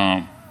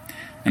that.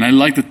 And I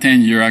like the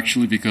 10-year,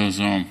 actually, because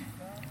I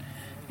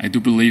do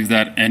believe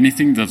that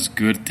anything that's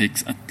good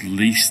takes at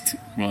least,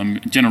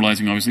 I'm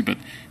generalizing, obviously, but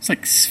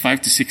it's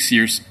 5 to 6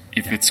 years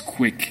if it's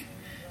quick.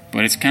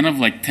 But it's kind of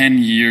 10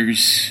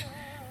 years,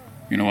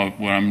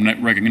 what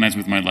I'm recognized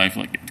with my life.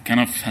 It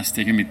kind of has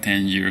taken me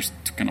 10 years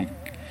to kind of.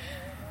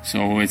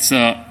 So it's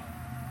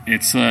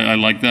I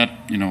like that,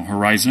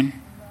 horizon.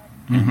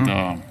 Mm-hmm.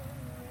 And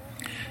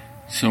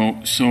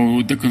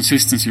so the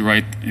consistency,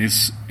 right,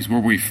 is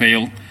where we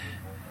fail,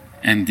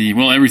 and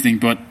everything.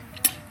 But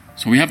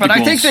so we have. But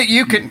I think that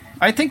you can.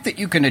 I think that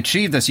you can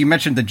achieve this. You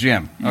mentioned the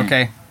gym,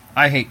 okay? Mm-hmm.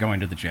 I hate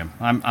going to the gym.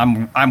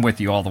 I'm with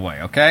you all the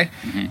way, okay?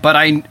 Mm-hmm.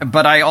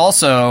 But I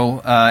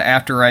also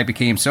after I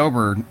became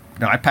sober,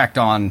 I packed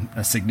on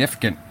a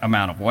significant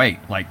amount of weight,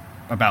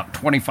 about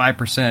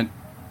 25%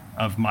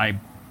 of my.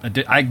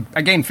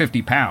 I gained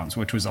 50 pounds,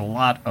 which was a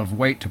lot of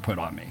weight to put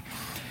on me.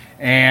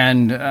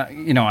 And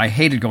I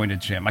hated going to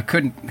the gym. I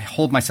couldn't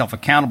hold myself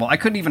accountable. I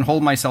couldn't even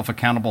hold myself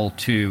accountable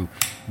to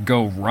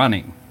go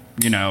running.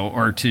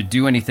 Or to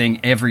do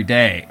anything every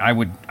day. I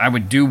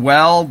would do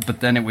well, but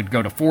then it would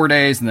go to 4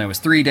 days, and then it was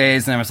 3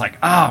 days, and I was like,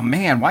 oh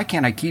man, why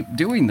can't I keep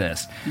doing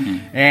this?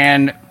 Mm-hmm.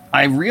 And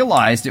I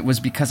realized it was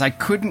because I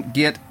couldn't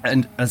get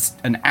an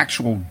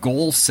actual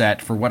goal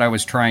set for what I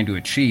was trying to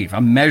achieve.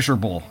 A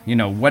measurable,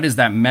 what is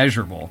that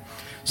measurable?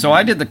 So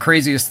I did the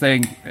craziest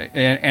thing,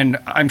 and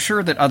I'm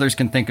sure that others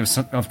can think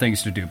of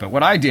things to do. But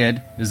what I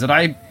did is that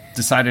I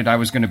decided I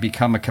was going to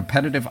become a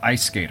competitive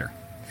ice skater.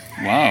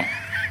 Wow.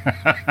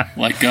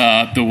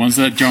 The ones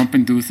that jump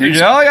and do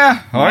things? Oh,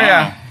 yeah. Oh,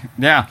 wow.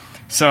 Yeah.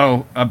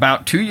 So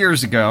about 2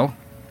 years ago,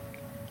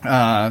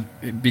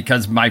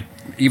 because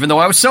even though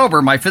I was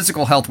sober, my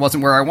physical health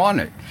wasn't where I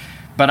wanted.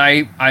 But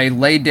I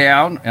laid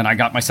down and I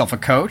got myself a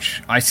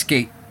coach. I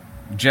skate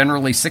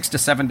generally 6 to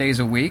 7 days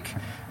a week.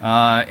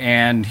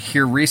 And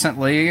here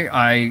recently,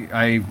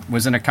 I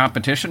was in a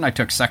competition. I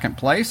took second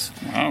place.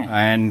 Wow.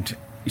 And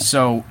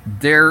so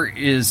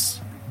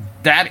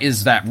that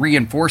is that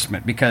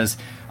reinforcement, because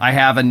I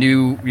have a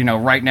new,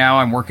 right now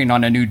I'm working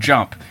on a new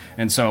jump.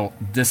 And so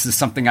this is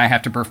something I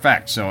have to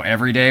perfect. So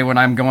every day when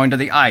I'm going to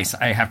the ice,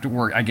 I have to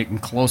work. I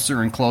get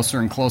closer and closer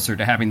and closer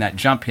to having that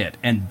jump hit.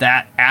 And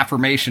that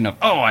affirmation of,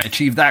 I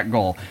achieved that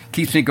goal,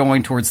 keeps me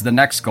going towards the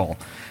next goal.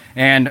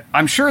 And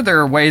I'm sure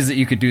there are ways that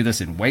you could do this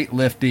in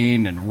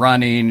weightlifting and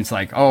running. It's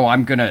like,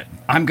 I'm gonna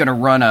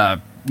run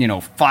a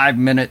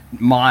 5-minute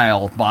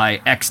mile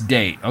by X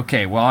date.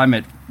 Okay, well, I'm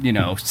at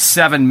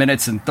 7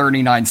 minutes and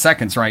 39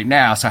 seconds right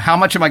now. So how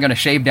much am I going to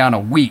shave down a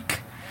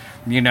week?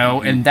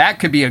 And that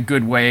could be a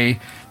good way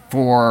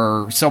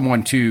for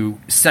someone to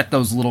set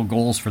those little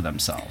goals for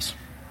themselves.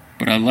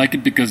 But I like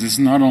it because it's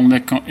not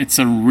only it's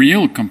a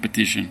real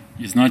competition.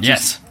 It's not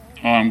just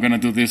I'm going to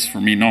do this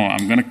for me. No,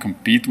 I'm going to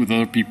compete with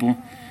other people.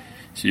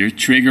 So you're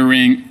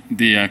triggering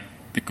the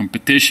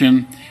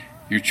competition.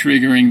 You're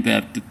triggering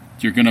that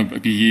you're going to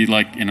be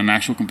like in an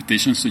actual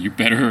competition. So you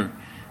better,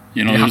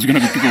 there's going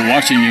to be people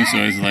watching you. So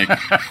it's like,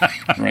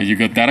 right, you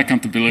got that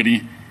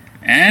accountability,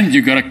 and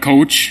you got a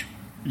coach.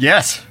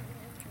 Yes.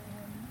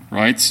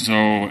 Right. So,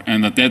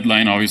 and the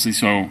deadline, obviously.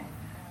 So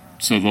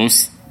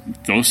those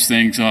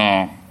things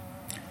kind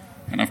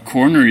of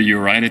corner you,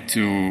 right,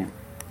 to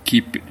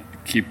keep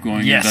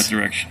going in that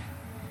direction.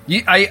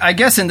 I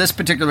guess in this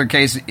particular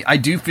case, I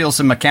do feel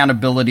some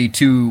accountability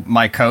to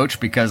my coach,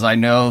 because I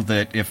know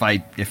that if I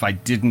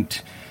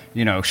didn't,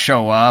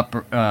 show up,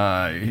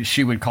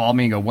 she would call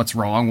me and go, "What's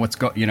wrong? What's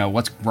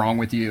wrong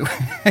with you?"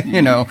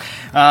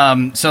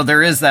 So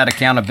there is that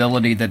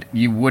accountability that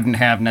you wouldn't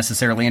have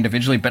necessarily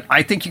individually. But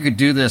I think you could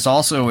do this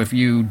also if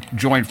you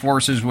join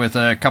forces with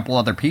a couple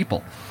other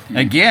people.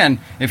 Again,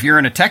 if you're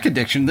in a tech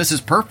addiction, this is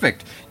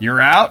perfect.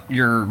 You're out,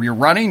 you're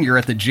running, you're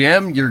at the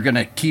gym. You're going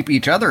to keep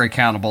each other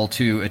accountable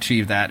to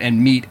achieve that and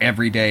meet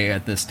every day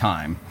at this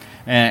time.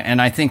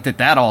 And I think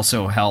that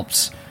also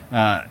helps.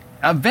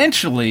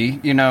 Eventually,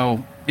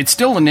 it's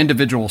still an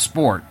individual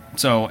sport.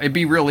 So it'd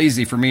be real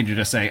easy for me to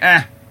just say,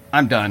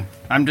 I'm done.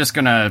 I'm just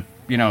going to,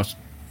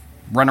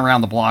 run around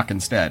the block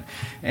instead.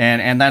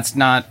 And that's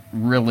not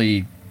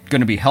really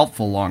going to be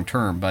helpful long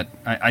term. But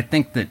I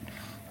think that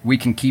we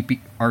can keep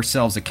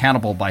ourselves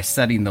accountable by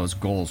setting those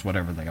goals,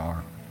 whatever they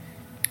are.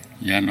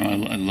 Yeah, no,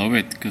 I love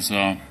it, because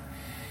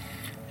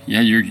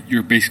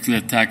you're basically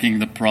attacking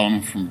the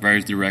problem from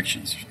various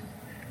directions.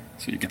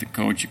 So you get the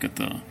coach, you get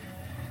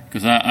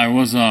because I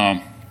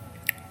wanted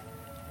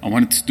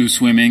to do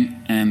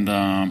swimming, and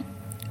I'm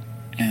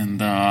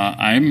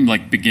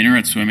like beginner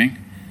at swimming,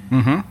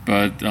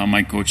 but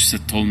my coach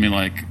told me,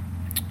 like,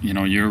 you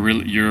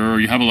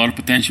have a lot of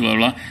potential, blah,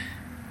 blah.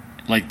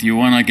 Like, do you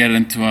want to get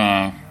into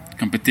a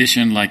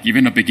competition, like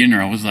even a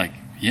beginner? I was like,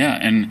 yeah.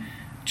 And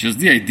just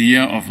the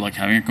idea of like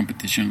having a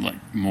competition like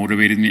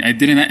motivated me. I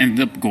didn't end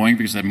up going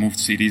because I moved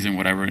cities and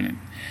whatever,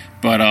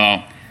 but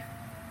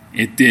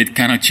it did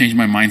kind of change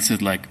my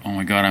mindset. Like, oh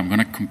my God, I'm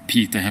gonna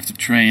compete. I have to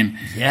train.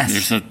 Yes,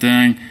 there's a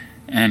thing,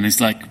 and it's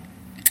like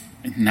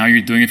now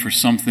you're doing it for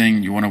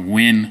something. You want to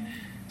win,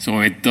 so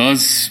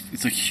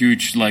it's a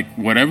huge, like,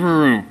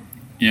 whatever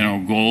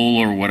goal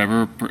or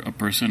whatever a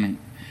person,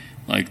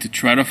 like, to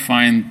try to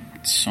find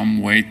some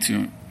way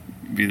to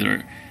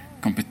either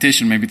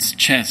competition, maybe it's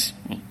chess,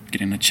 well, get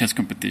in a chess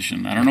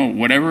competition, I don't know,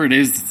 whatever it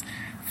is,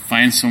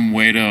 find some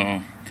way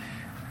to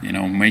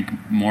make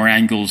more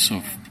angles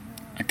of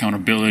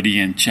accountability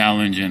and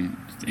challenge and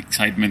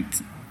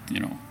excitement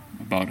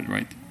about it,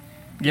 right?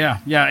 Yeah.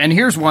 And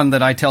here's one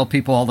that I tell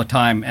people all the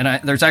time, and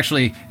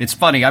it's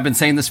funny, I've been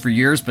saying this for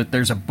years, but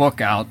there's a book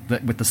out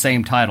with the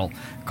same title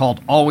called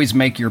Always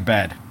Make Your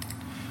Bed.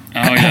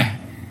 Oh yeah.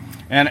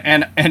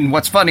 And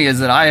what's funny is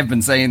that I have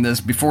been saying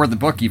this before the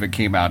book even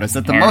came out, is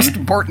that the most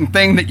important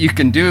thing that you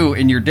can do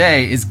in your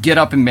day is get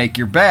up and make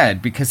your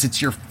bed, because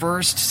it's your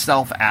first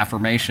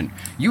self-affirmation.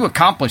 You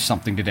accomplished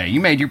something today.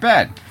 You made your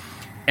bed.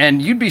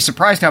 And you'd be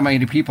surprised how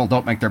many people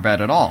don't make their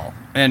bed at all.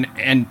 And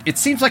it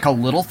seems like a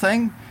little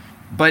thing,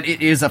 but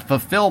it is a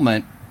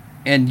fulfillment.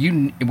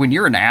 And when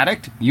you're an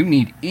addict, you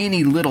need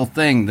any little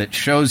thing that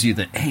shows you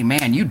that, hey,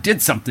 man, you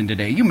did something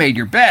today. You made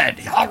your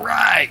bed. All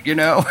right,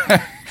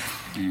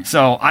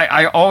 So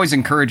I always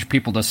encourage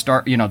people to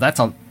start, that's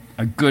a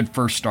good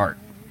first start.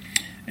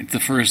 It's the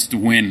first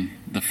win,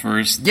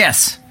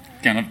 yes,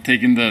 kind of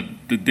taking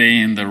the day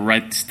in the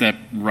right step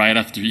right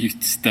after you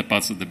step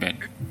out of the bed.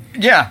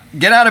 Yeah,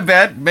 get out of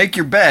bed, make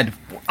your bed.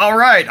 All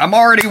right, I'm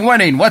already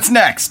winning. What's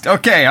next?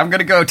 Okay, I'm going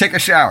to go take a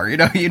shower.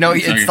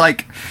 It's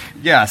like,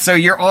 yeah, so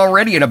you're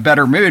already in a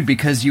better mood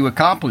because you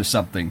accomplished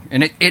something.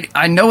 And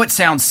I know it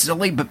sounds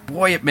silly, but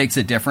boy, it makes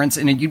a difference.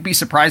 And you'd be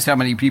surprised how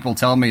many people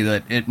tell me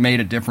that it made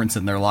a difference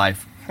in their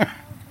life.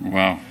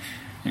 Wow.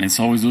 And it's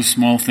always those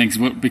small things,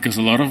 because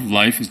a lot of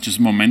life is just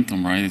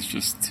momentum, right? It's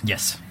just,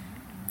 yes,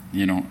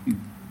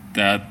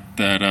 that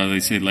they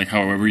say, like,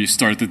 however you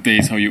start the day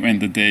is how you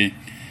end the day.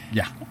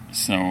 Yeah.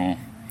 So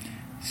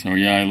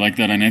yeah, I like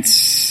that, and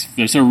it's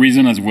there's a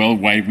reason as well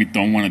why we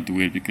don't want to do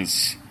it,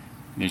 because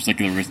there's like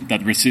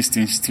that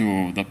resistance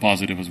to the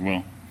positive as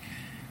well.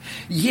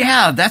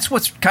 Yeah, that's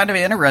what's kind of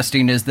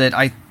interesting, is that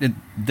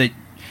that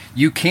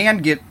you can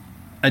get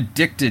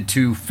addicted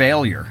to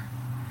failure,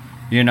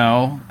 you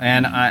know,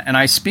 and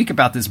I speak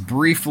about this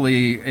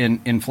briefly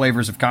in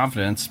Flavors of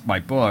Confidence, my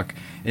book,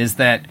 is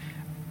that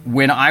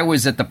when I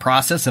was at the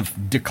process of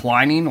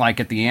declining, like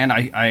at the end,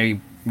 I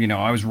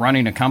was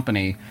running a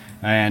company,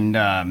 and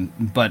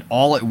but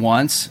all at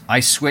once I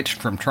switched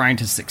from trying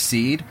to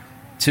succeed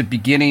to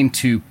beginning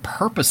to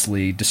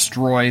purposely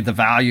destroy the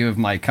value of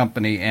my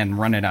company and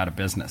run it out of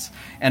business.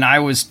 And I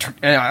was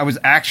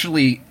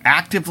actually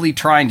actively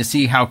trying to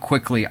see how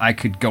quickly I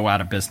could go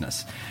out of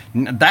business.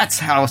 That's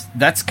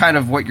kind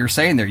of what you're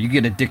saying there. You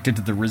get addicted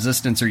to the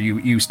resistance, or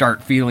you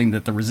start feeling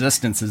that the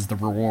resistance is the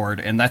reward.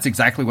 And that's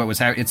exactly what was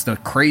happening. It's the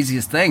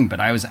craziest thing, but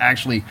I was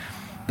actually,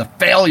 the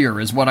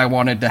failure is what I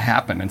wanted to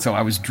happen. And so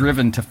I was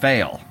driven to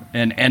fail.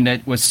 And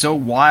it was so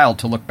wild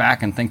to look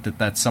back and think that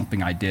that's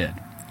something I did.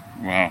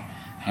 Wow.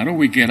 How do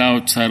we get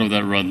outside of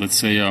that rut? Let's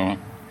say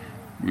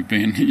we've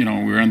been,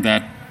 we're on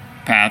that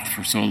path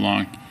for so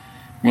long.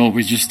 Well,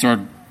 we just start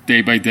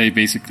day by day,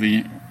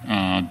 basically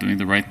doing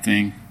the right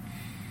thing,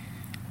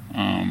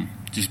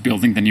 just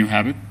building the new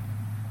habit.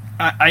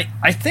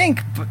 I think,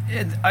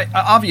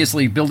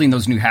 obviously, building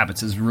those new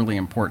habits is really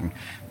important.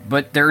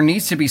 But there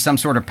needs to be some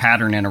sort of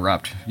pattern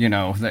interrupt,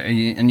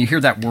 and you hear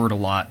that word a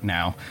lot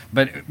now.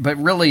 But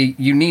really,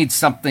 you need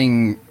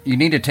something. You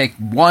need to take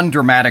one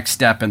dramatic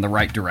step in the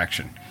right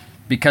direction,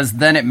 because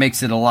then it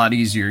makes it a lot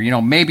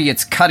easier. Maybe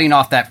it's cutting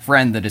off that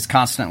friend that is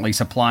constantly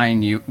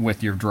supplying you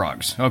with your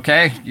drugs.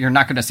 Okay, you're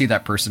not going to see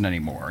that person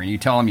anymore, and you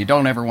tell them you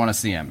don't ever want to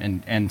see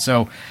him, and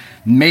so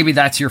maybe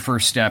that's your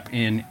first step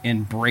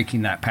in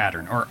breaking that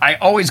pattern. Or I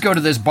always go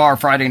to this bar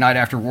Friday night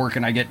after work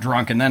and I get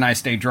drunk, and then I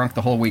stay drunk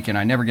the whole week and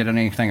I never get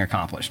anything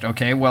accomplished.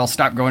 Okay, well,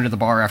 stop going to the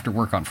bar after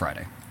work on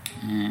Friday.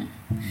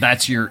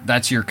 That's your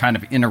kind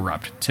of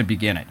interrupt to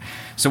begin it.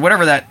 So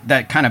whatever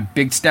that kind of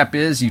big step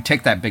is, you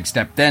take that big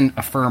step, then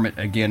affirm it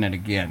again and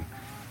again.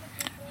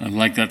 I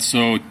like that.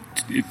 So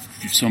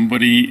if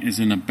somebody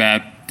is in a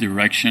bad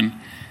direction,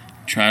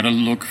 try to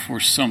look for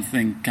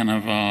something kind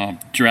of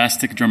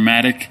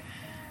dramatic,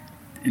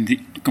 in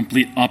the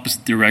complete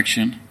opposite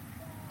direction.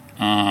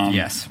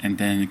 Yes. And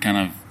then kind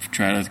of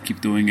try to keep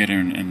doing it,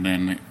 and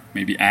then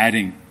maybe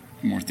adding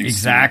more things.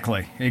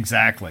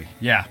 Exactly.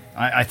 Yeah.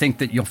 I think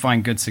that you'll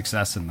find good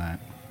success in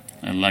that.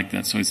 I like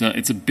that. So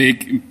it's a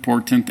big,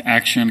 important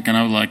action, kind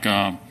of like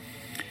a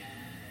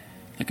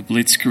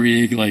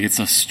blitzkrieg. Like it's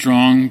a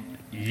strong,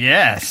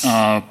 yes,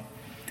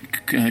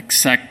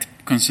 exact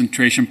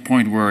concentration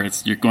point where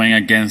you're going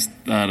against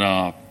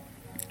that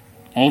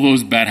all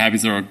those bad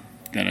habits that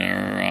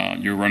are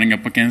you're running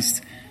up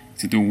against,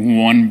 to do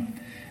one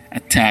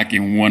attack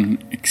in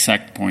one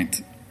exact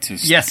point to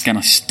kind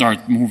of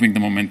start moving the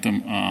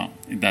momentum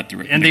in that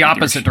direction. In the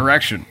opposite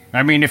direction.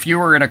 I mean, if you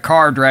were in a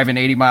car driving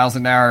 80 miles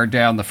an hour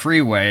down the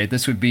freeway,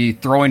 this would be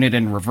throwing it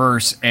in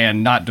reverse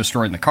and not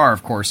destroying the car,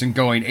 of course, and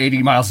going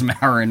 80 miles an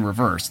hour in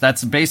reverse.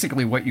 That's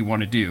basically what you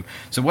want to do.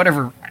 So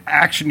whatever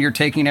action you're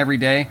taking every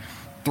day,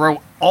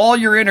 throw all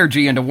your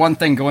energy into one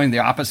thing going the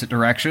opposite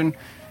direction,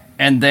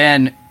 and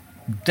then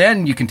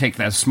you can take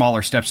those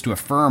smaller steps to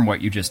affirm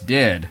what you just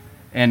did,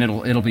 and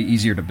it'll be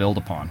easier to build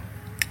upon.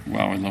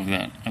 Wow, I love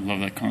that. I love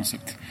that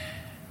concept.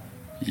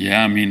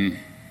 Yeah, I mean,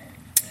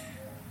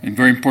 and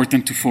very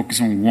important to focus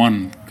on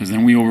one, because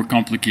then we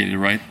overcomplicate it,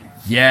 right?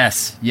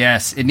 Yes.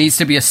 It needs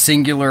to be a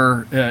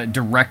singular,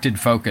 directed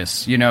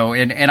focus,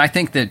 and I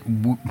think that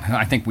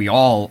I think we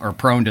all are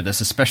prone to this,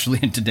 especially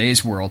in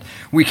today's world.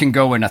 We can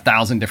go in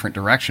 1,000 different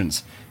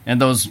directions, and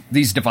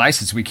these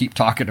devices we keep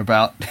talking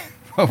about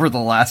over the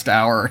last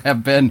hour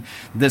have been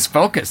this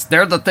focus.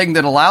 They're the thing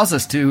that allows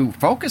us to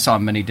focus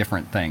on many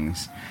different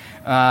things.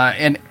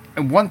 And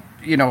one,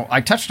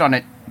 I touched on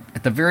it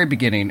at the very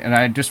beginning, and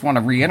I just want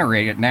to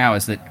reiterate it now,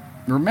 is that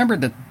remember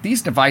that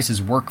these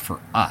devices work for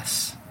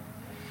us.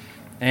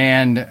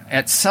 And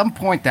at some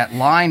point that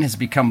line has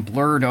become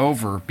blurred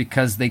over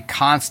because they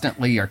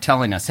constantly are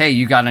telling us, hey,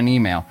 you got an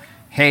email.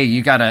 Hey,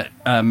 you got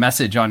a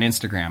message on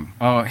Instagram.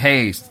 Oh,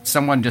 hey,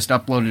 someone just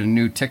uploaded a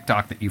new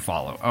TikTok that you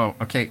follow.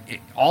 Oh, okay.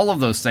 All of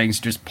those things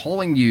just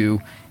pulling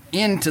you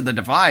into the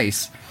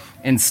device.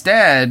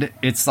 Instead,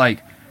 it's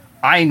like,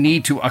 I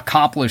need to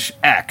accomplish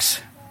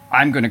X.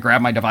 I'm going to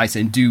grab my device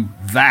and do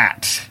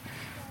that.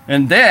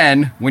 And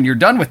then, when you're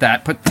done with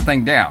that, put the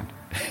thing down.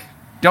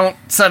 Don't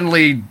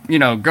suddenly,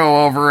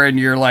 go over and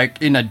you're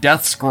like in a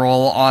death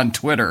scroll on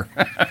Twitter.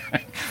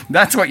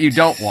 That's what you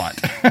don't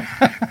want.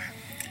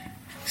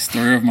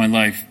 Story of my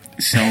life.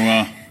 So,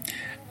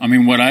 I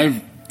mean, when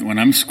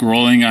I'm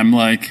scrolling, I'm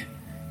like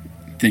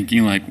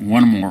thinking like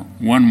one more,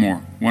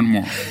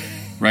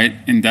 right?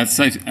 And that's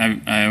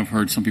I've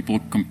heard some people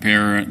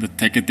compare the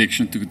tech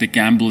addiction to the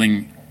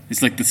gambling.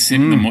 It's like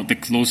the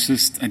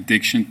closest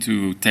addiction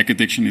to tech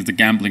addiction is the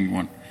gambling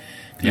one.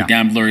 The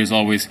gambler is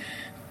always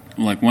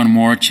like one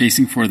more,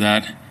 chasing for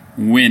that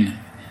win,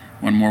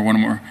 one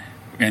more.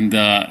 and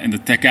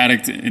the tech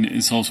addict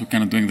is also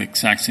kind of doing the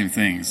exact same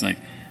thing. It's like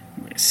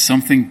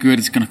something good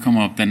is going to come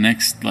up. The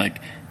next,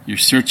 like, you're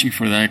searching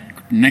for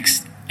that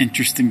next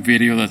interesting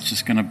video that's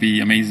just going to be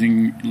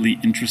amazingly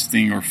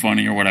interesting or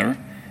funny or whatever,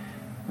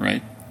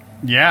 right?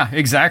 Yeah,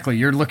 exactly.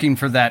 You're looking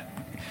for that.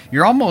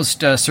 You're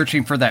almost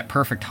searching for that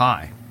perfect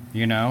high,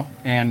 you know,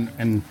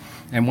 and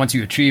once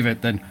you achieve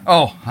it, then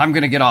I'm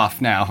going to get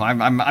off now.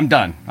 I'm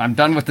done. I'm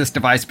done with this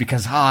device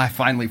because I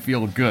finally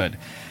feel good.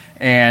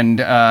 And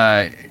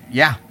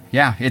yeah,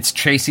 it's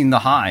chasing the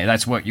high.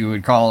 That's what you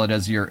would call it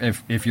as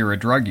if you're a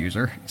drug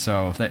user.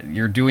 So that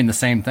you're doing the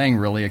same thing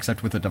really,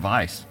 except with a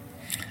device.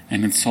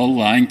 And it's all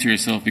lying to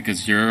yourself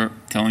because you're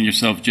telling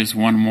yourself just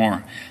one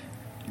more,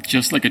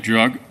 just like a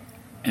drug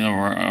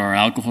or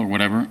alcohol or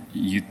whatever.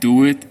 You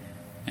do it,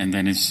 and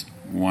then it's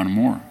one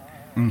more,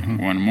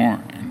 one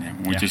more, and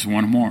then just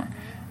one more.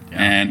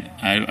 Yeah. And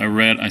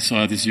I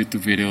saw this YouTube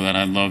video that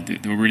I loved.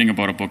 They were reading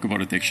about a book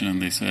about addiction,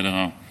 and they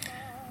said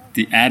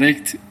the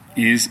addict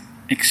is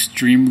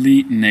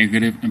extremely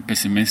negative and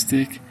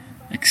pessimistic,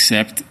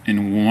 except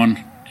in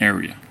one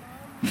area,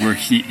 where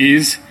he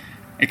is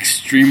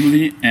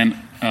extremely and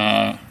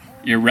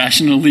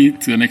irrationally,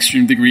 to an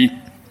extreme degree,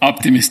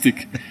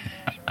 optimistic,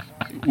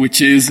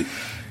 which is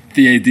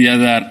the idea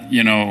that,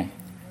 you know,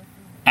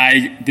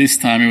 this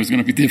time it was going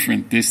to be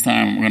different. This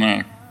time I'm going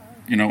to,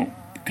 you know,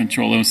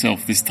 control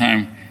himself. This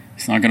time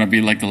it's not going to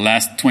be like the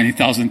last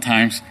 20,000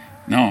 times.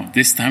 No,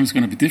 this time it's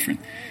going to be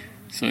different.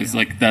 So it's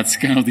like that's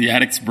kind of the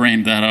addict's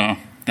brain,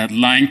 that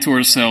lying to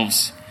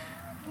ourselves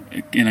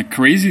in a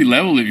crazy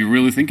level if you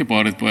really think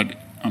about it. But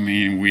I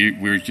mean,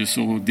 we're just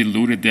so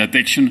deluded. The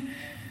addiction,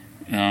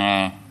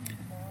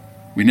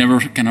 we never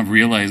kind of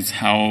realize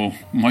how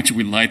much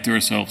we lie to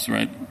ourselves,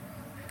 right?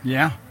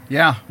 Yeah.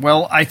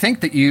 Well, I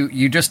think that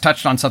you just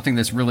touched on something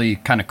that's really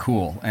kind of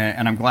cool,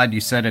 and I'm glad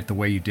you said it the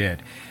way you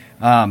did.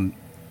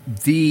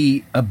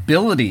 The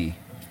ability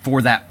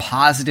for that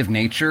positive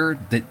nature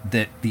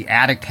that the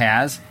addict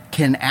has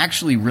can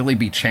actually really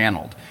be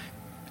channeled.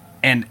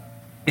 And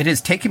it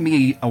has taken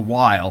me a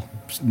while,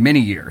 many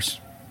years.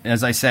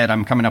 As I said,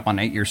 I'm coming up on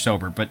 8 years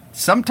sober, but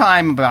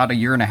sometime about a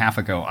year and a half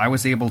ago, I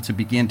was able to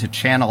begin to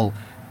channel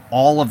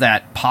all of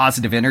that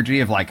positive energy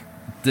of like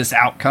this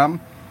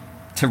outcome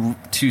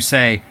to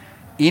say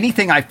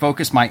anything I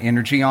focus my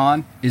energy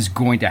on is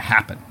going to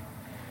happen.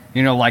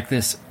 You know, like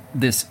this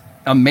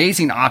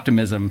amazing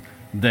optimism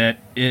that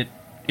it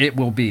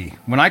will be.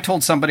 When I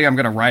told somebody I'm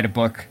going to write a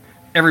book,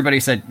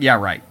 everybody said, yeah,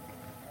 right.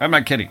 I'm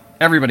not kidding.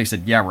 Everybody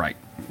said, yeah, right.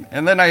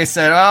 And then I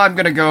said, I'm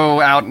going to go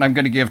out and I'm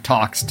going to give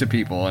talks to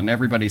people. And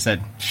everybody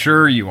said,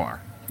 sure you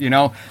are. You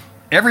know,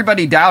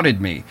 everybody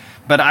doubted me.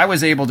 But I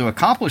was able to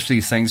accomplish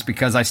these things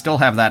because I still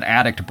have that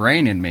addict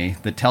brain in me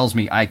that tells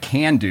me I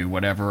can do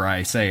whatever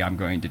I say I'm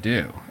going to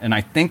do. And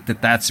I think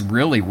that that's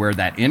really where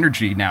that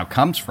energy now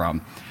comes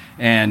from.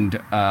 And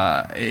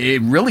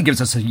it really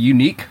gives us a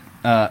unique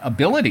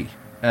ability,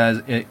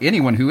 as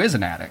anyone who is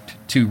an addict,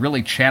 to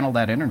really channel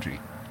that energy.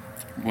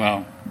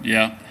 Wow.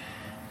 Yeah.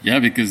 Yeah,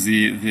 because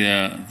the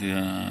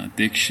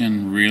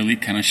addiction really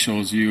kind of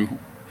shows you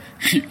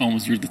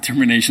almost your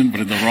determination,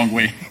 but in the wrong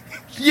way.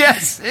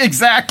 Yes,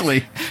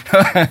 exactly.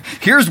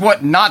 Here's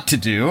what not to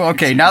do.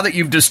 Okay, now that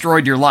you've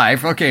destroyed your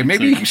life, okay,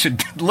 maybe you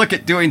should look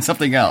at doing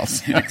something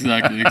else.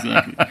 Exactly.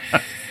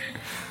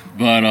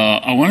 But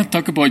I want to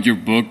talk about your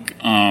book.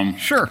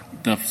 Sure.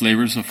 The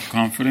Flavors of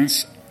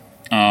Confidence.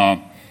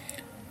 Tell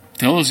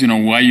us,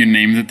 why you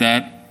named it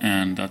that,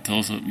 and tell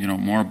us,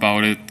 more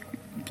about it,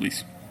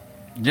 please.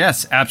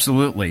 Yes,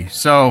 absolutely.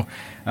 So,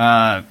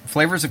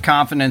 Flavors of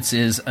Confidence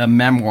is a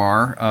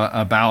memoir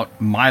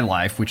about my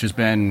life, which has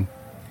been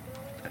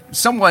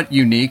somewhat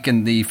unique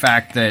in the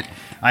fact that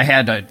I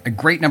had a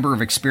great number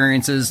of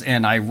experiences,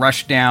 and I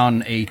rushed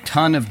down a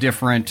ton of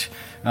different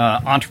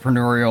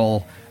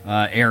entrepreneurial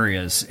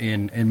areas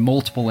in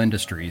multiple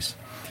industries.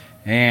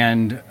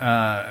 And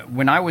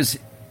when I was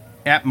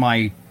at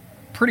my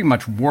pretty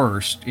much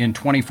worst in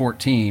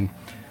 2014,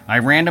 I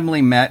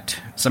randomly met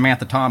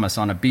Samantha Thomas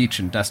on a beach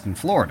in Destin,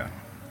 Florida.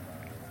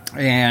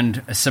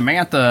 And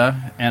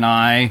Samantha and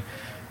I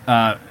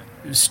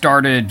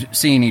started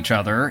seeing each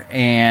other,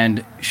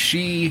 and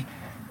she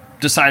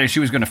decided she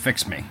was going to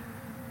fix me.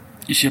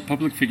 Is she a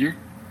public figure?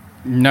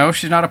 No,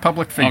 she's not a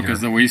public figure.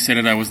 Because the way you said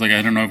it, I was like,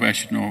 I don't know if I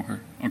should know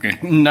her. Okay.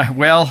 No,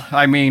 well,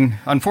 I mean,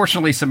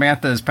 unfortunately,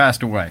 Samantha has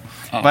passed away.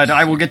 Oh. But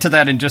I will get to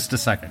that in just a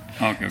second.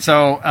 Okay.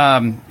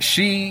 So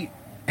she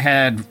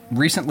had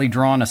recently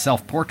drawn a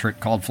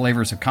self-portrait called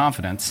Flavors of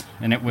Confidence,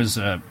 and it was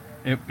a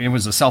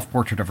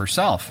self-portrait of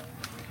herself.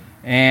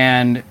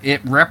 And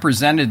it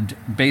represented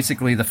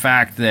basically the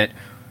fact that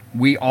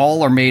we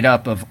all are made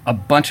up of a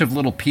bunch of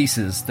little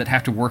pieces that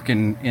have to work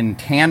in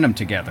tandem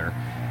together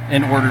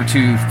in order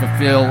to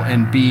fulfill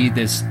and be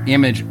this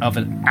image of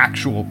an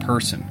actual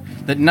person.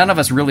 That none of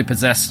us really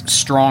possess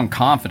strong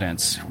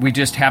confidence. We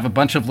just have a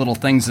bunch of little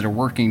things that are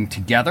working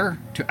together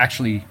to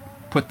actually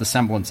put the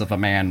semblance of a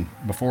man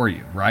before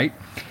you, right?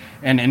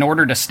 And in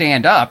order to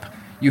stand up,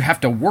 you have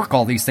to work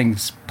all these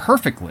things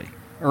perfectly,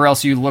 or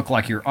else you look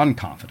like you're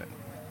unconfident.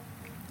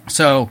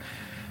 So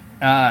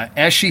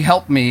as she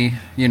helped me,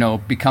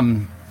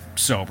 become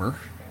sober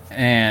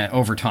and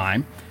over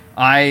time,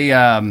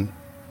 I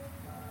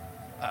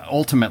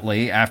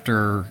ultimately,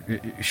 after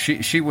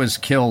she was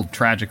killed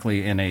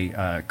tragically in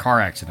a car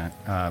accident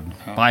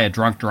by a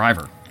drunk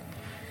driver.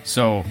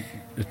 So,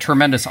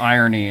 tremendous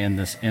irony in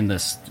this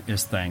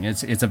thing.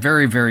 It's a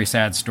very, very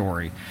sad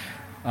story,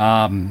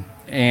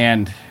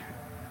 and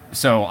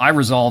so I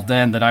resolved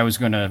then that I was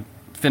going to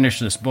finish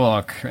this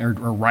book or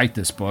write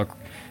this book.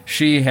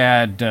 She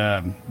had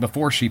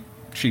before she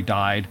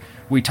died,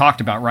 we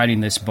talked about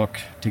writing this book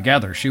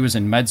together. She was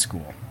in med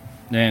school.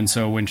 And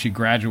so when she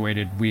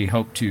graduated, we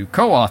hoped to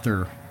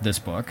co-author this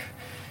book.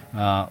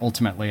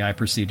 Ultimately, I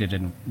proceeded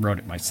and wrote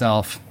it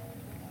myself.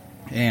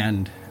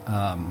 And,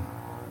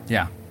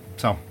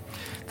 so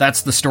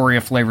that's the story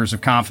of Flavors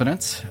of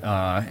Confidence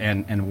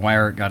and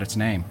where it got its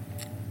name.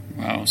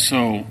 Wow.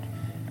 So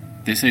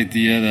this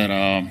idea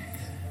that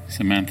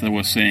Samantha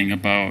was saying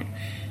about,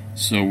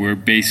 so we're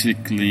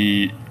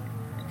basically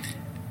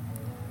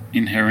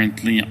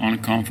inherently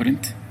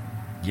unconfident.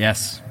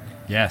 Yes.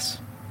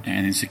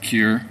 And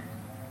insecure.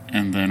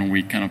 And then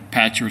we kind of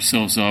patch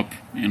ourselves up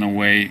in a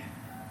way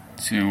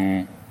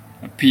to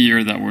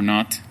appear that we're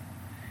not.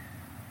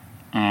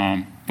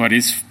 But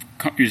is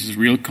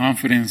real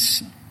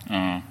confidence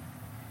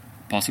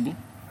possible?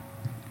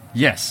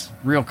 Yes,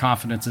 real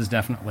confidence is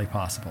definitely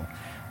possible.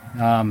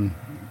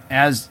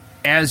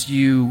 As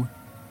you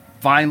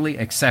finally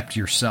accept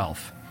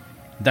yourself,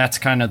 that's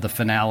kind of the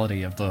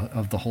finality of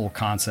the whole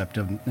concept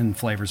in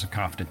Flavors of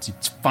Confidence.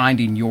 It's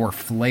finding your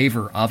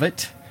flavor of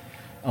it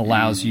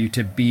allows you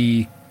to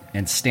be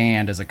and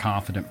stand as a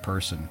confident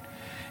person.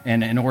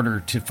 And in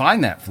order to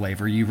find that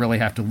flavor, you really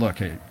have to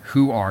look at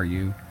who are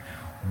you,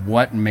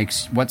 what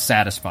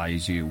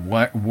satisfies you,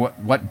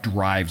 what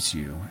drives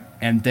you,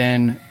 and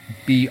then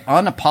be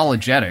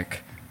unapologetic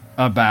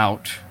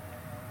about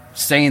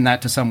saying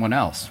that to someone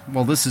else.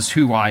 Well, this is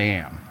who I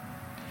am.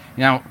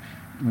 Now,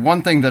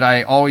 one thing that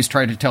I always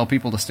try to tell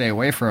people to stay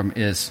away from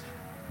is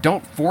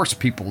don't force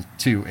people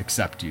to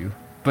accept you,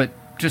 but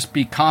just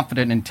be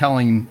confident in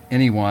telling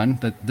anyone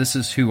that this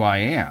is who I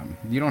am.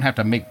 You don't have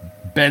to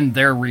bend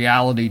their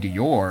reality to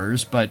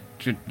yours, but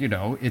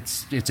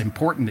it's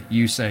important that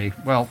you say,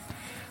 well,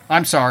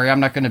 I'm sorry, I'm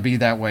not going to be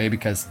that way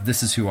because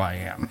this is who I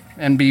am,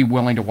 and be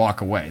willing to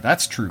walk away.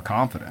 That's true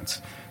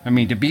confidence. I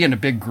mean, to be in a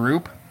big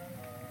group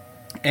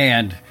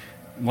and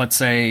let's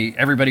say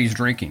everybody's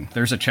drinking,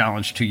 there's a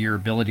challenge to your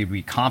ability to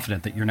be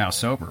confident that you're now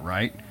sober,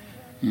 right?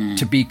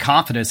 To be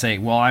confident, say,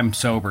 well, I'm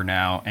sober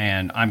now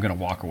and I'm going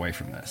to walk away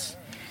from this.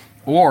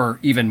 Or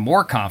even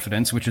more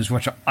confidence, which is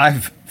what I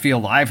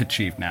feel I've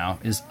achieved now,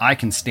 is I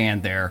can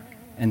stand there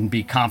and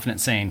be confident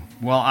saying,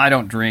 well, I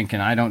don't drink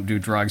and I don't do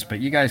drugs, but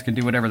you guys can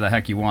do whatever the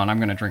heck you want. I'm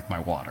going to drink my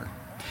water.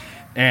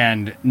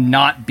 And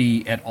not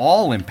be at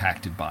all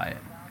impacted by it.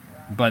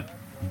 But,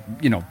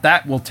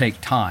 that will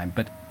take time,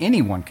 but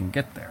anyone can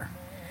get there.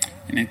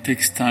 And it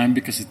takes time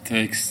because it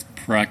takes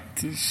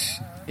practice.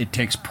 It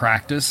takes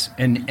practice,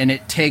 and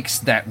it takes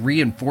that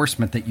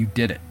reinforcement that you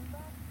did it.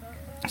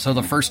 So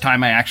the first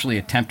time I actually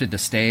attempted to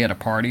stay at a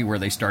party where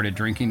they started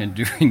drinking and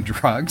doing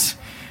drugs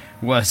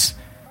was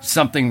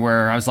something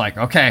where I was like,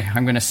 okay,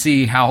 I'm going to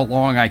see how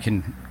long I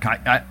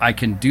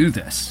can do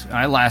this.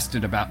 I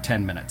lasted about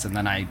 10 minutes, and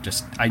then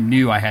I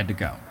knew I had to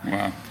go.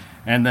 Wow.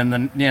 And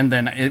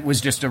then it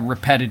was just a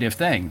repetitive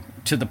thing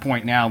to the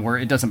point now where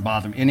it doesn't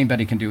bother me.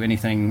 Anybody can do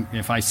anything.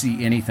 If I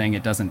see anything,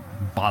 it doesn't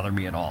bother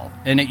me at all.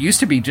 And it used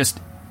to be just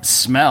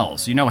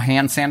smells,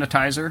 hand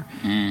sanitizer,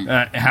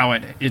 how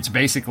it's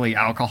basically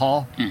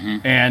alcohol,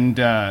 and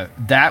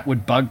that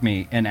would bug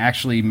me and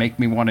actually make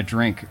me want to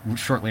drink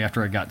shortly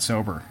after I got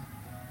sober.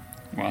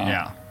 Wow.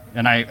 Yeah,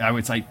 and I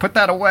would say, put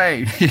that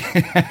away.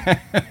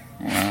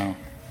 Wow.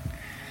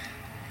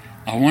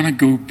 I want to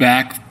go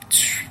back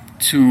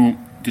to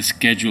the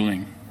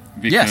scheduling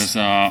because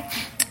I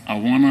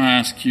want to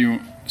ask you.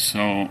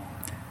 So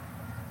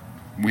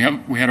we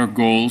had our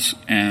goals,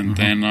 and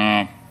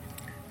then.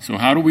 So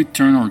how do we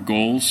turn our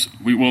goals?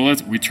 We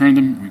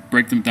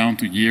break them down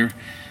to year.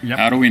 Yep.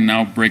 How do we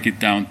now break it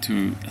down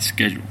to a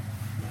schedule?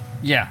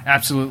 Yeah,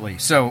 absolutely.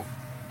 So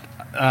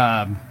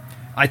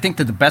I think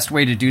that the best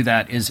way to do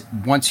that is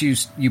once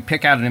you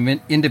pick out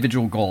an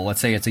individual goal,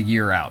 let's say it's a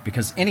year out,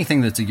 because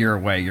anything that's a year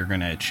away you're going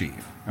to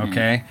achieve,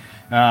 okay?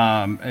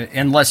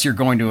 Unless you're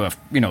going to a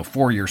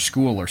 4-year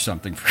school or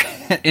something,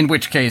 in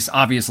which case,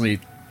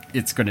 obviously,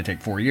 it's going to take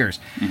 4 years.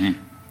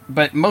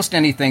 But most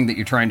anything that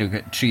you're trying to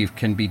achieve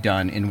can be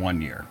done in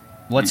 1 year.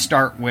 Let's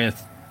start with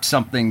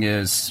something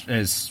as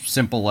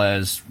simple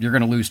as you're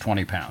going to lose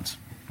 20 pounds,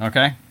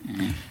 okay?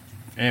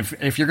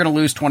 If you're going to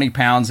lose 20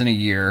 pounds in a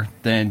year,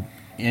 then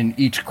in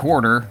each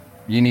quarter,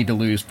 you need to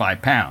lose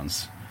 5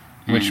 pounds,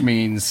 which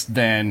means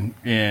then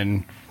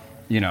in,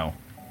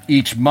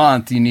 each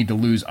month, you need to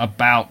lose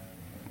about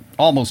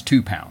almost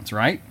 2 pounds,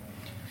 right?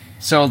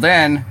 So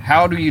then,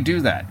 how do you do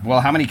that?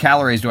 Well, how many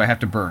calories do I have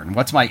to burn?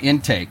 What's my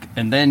intake?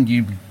 And then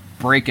you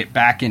break it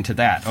back into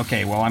that.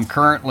 Okay, well,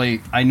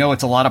 I know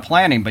it's a lot of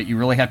planning, but you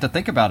really have to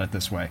think about it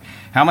this way.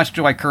 How much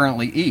do I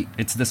currently eat?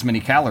 It's this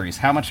many calories.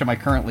 How much am I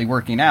currently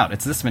working out?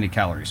 It's this many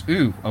calories.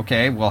 Ooh,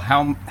 okay, well,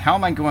 how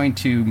am I going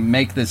to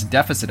make this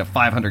deficit of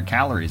 500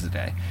 calories a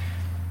day?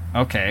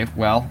 Okay,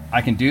 well,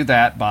 I can do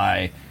that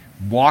by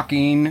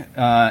walking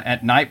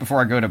at night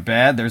before I go to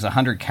bed. There's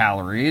 100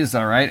 calories,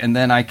 all right? And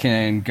then I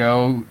can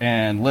go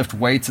and lift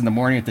weights in the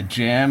morning at the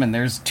gym, and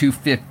there's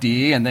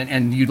 250,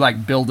 and you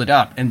like build it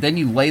up. And then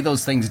you lay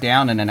those things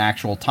down in an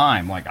actual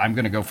time. Like, I'm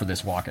going to go for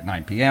this walk at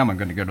 9 p.m. I'm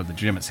going to go to the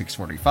gym at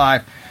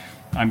 6:45.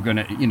 I'm going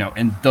to,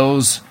 and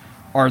those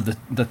are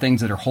the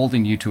things that are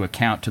holding you to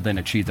account to then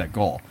achieve that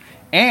goal.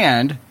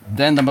 And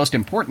then the most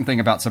important thing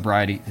about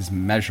sobriety is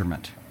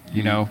measurement.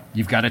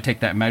 You've got to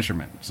take that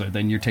measurement. So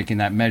then you're taking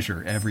that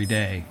measure every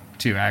day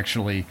to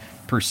actually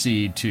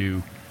proceed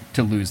to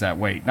lose that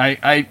weight.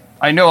 And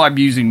I know I'm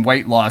using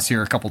weight loss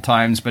here a couple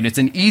times, but it's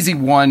an easy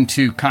one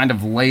to kind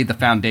of lay the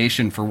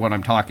foundation for what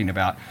I'm talking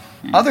about.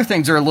 Other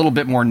things are a little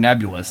bit more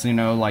nebulous,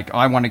 like,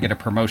 I want to get a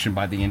promotion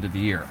by the end of the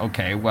year.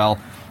 Okay, well,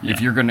 if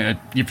you're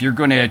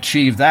going to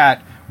achieve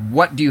that,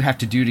 what do you have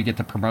to do to get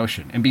the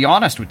promotion? And be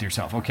honest with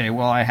yourself. Okay,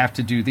 well, I have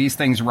to do these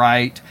things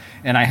right,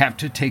 and I have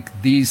to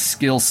take these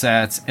skill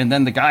sets. And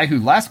then the guy who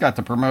last got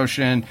the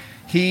promotion,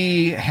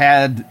 he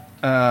had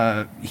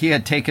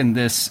taken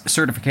this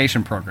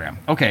certification program.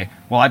 Okay,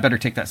 well, I better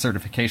take that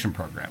certification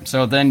program.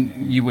 So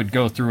then you would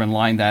go through and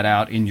line that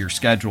out in your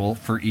schedule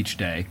for each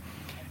day.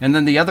 And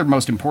then the other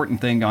most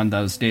important thing on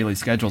those daily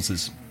schedules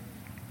is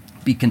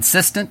be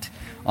consistent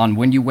on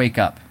when you wake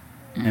up.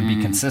 And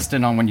be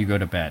consistent on when you go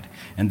to bed.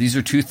 And these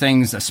are two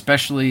things,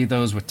 especially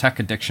those with tech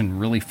addiction,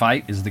 really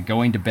fight, is the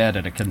going to bed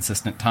at a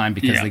consistent time,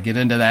 because they get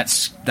into that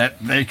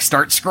they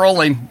start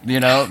scrolling,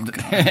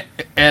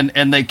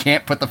 and they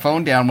can't put the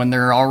phone down when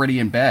they're already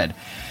in bed.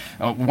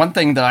 One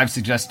thing that I've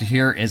suggested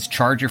here is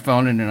charge your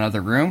phone in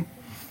another room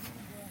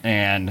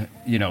and,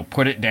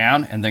 put it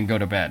down and then go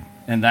to bed.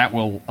 And that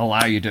will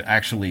allow you to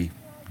actually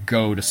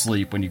go to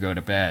sleep when you go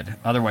to bed.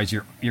 Otherwise,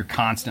 you're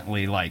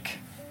constantly like...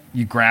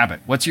 You grab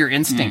it. What's your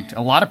instinct?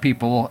 A lot of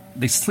people,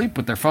 they sleep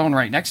with their phone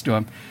right next to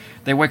them.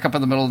 They wake up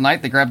in the middle of the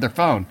night, they grab their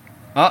phone.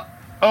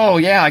 Oh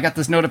yeah, I got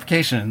this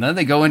notification. And then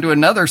they go into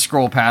another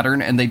scroll pattern,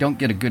 and they don't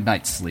get a good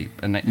night's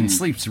sleep. And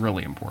sleep's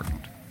really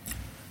important.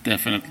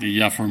 Definitely.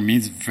 Yeah, for me,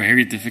 it's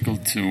very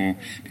difficult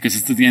because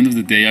it's at the end of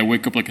the day. I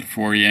wake up like at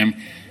 4 a.m.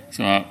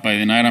 So by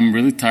the night, I'm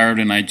really tired,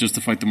 and I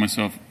justify to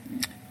myself,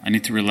 I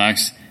need to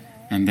relax.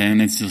 And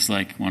then it's just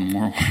like one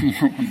more.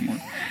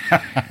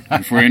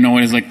 Before you know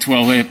it, it's like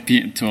 12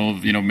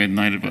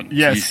 midnight. But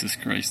yes. Jesus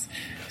Christ.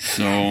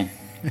 So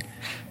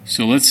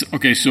let's.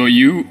 Okay, so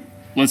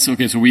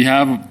we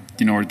have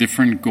our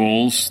different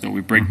goals that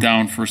we break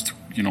down first.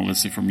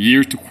 Let's say from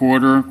year to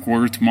quarter,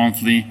 quarter to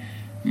monthly,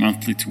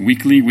 monthly to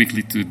weekly,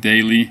 weekly to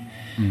daily,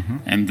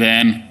 and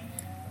then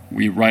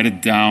we write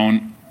it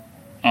down.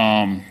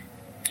 Do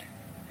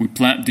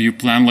you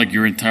plan like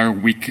your entire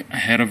week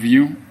ahead of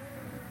you?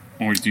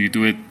 Or do you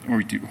do it,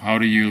 how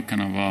do you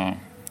kind of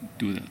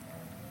do that?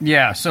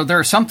 Yeah, so there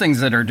are some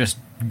things that are just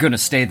going to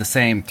stay the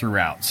same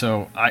throughout.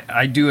 So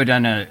I do it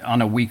on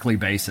a weekly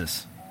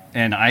basis.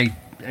 And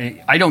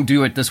I don't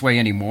do it this way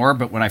anymore,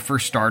 but when I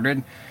first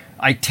started,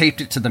 I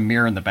taped it to the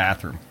mirror in the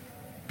bathroom,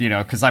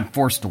 because I'm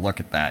forced to look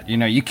at that.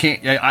 You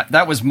can't,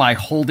 that was my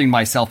holding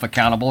myself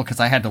accountable,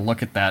 because I had to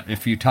look at that a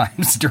few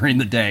times during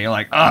the day,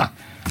 like,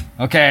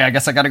 okay, I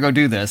guess I got to go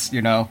do this,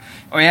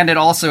 And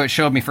it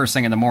showed me first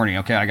thing in the morning.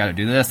 Okay, I got to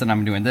do this, and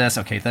I'm doing this.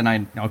 Okay,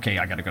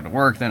 I got to go to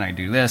work. Then I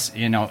do this,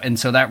 And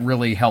so that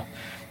really helped.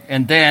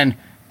 And then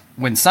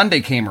when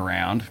Sunday came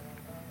around,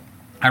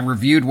 I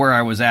reviewed where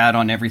I was at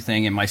on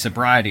everything in my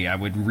sobriety. I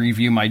would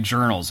review my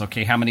journals.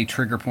 Okay, how many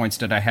trigger points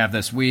did I have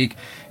this week?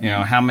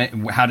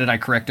 How did I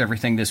correct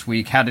everything this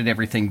week? How did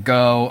everything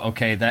go?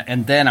 Okay,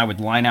 and then I would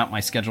line out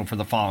my schedule for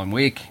the following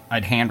week.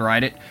 I'd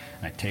handwrite it.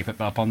 I'd tape it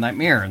up on that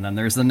mirror, and then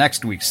there's the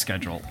next week's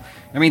schedule.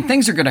 I mean,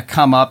 things are going to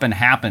come up and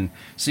happen,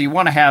 so you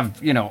want to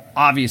have,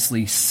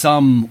 obviously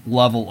some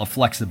level of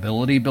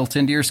flexibility built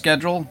into your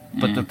schedule,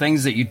 but the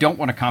things that you don't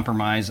want to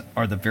compromise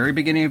are the very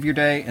beginning of your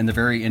day and the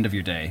very end of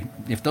your day.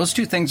 If those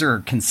two things are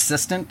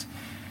consistent,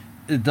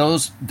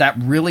 that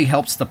really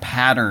helps the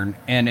pattern,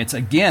 and it's,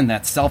 again,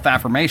 that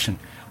self-affirmation.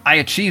 I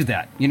achieved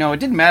that. It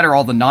didn't matter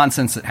all the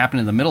nonsense that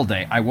happened in the middle of the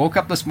day. I woke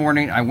up this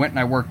morning, I went and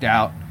I worked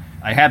out,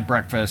 I had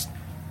breakfast.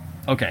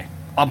 Okay,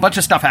 a bunch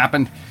of stuff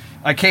happened.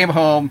 I came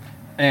home,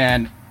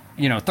 and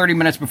 30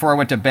 minutes before I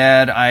went to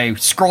bed, I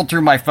scrolled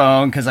through my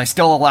phone, because I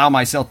still allow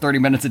myself 30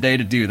 minutes a day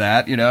to do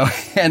that,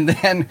 and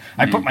then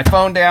I put my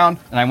phone down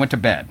and I went to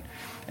bed.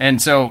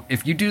 And so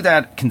if you do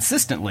that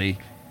consistently,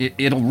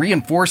 it'll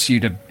reinforce you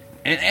to,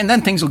 and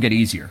then things will get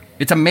easier.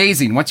 It's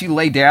amazing. Once you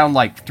lay down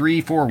like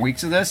 3-4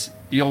 weeks of this,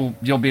 you'll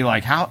be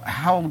like,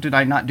 how did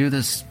I not do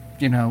this,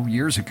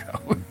 years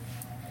ago?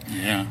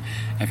 Yeah,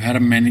 I've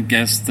had many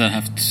guests that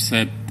have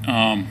said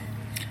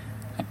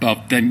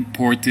about the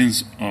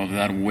importance of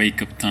that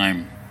wake-up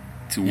time,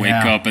 to wake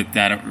up at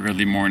that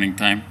early morning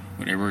time,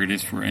 whatever it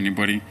is for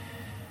anybody.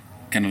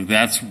 kind of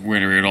that's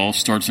where it all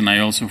starts. And I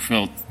also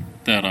felt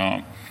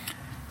that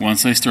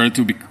once I started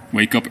to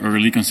wake up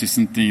early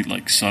consistently,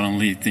 like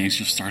suddenly things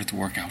just started to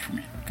work out for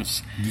me,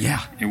 because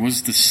it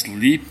was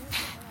the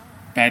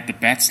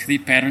bad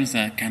sleep patterns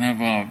that kind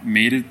of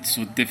made it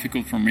so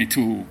difficult for me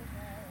to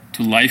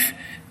life,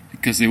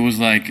 because it was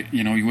like,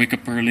 you wake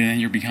up early and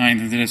you're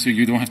behind, so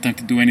you don't have time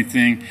to do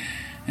anything.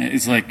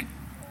 It's like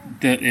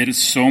that. It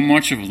is so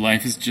much of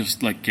life is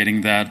just like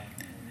getting that.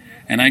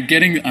 And I'm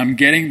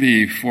getting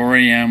the 4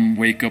 a.m.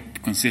 wake up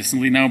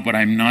consistently now, but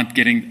I'm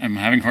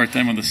having a hard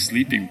time on the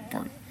sleeping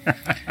part.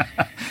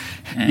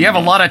 You have a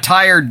lot of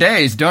tired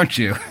days, don't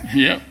you?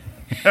 Yep.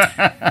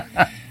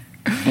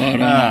 But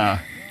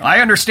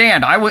I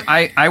understand.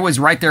 I was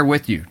right there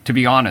with you, to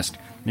be honest.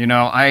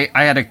 I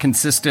had a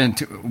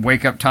consistent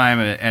wake up time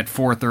at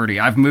 4:30.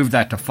 I've moved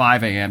that to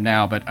 5 a.m.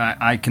 now, but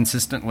I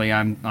consistently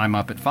I'm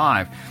up at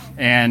 5.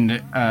 And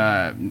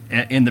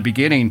in the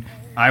beginning,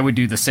 I would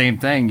do the same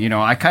thing.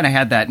 I kind of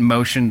had that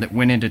motion that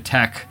went into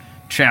tech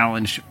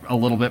challenge a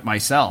little bit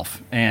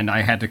myself, and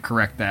I had to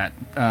correct that.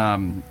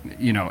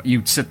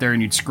 You'd sit there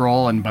and you'd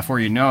scroll, and before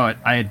you know it,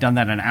 I had done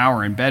that an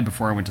hour in bed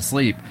before I went to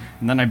sleep,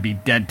 and then I'd be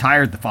dead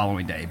tired the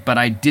following day. But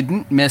I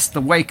didn't miss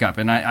the wake up,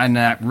 and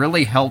that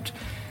really helped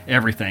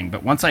everything.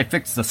 But once I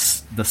fixed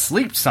the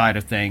sleep side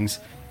of things,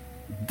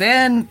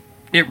 then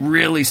it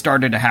really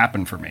started to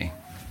happen for me.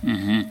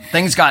 Mm-hmm.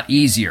 Things got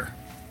easier.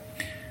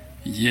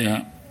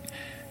 Yeah.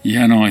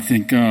 No, I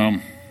think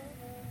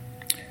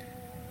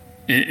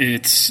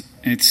it's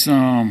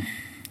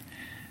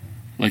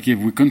like if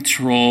we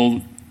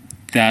control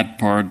that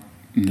part,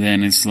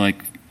 then it's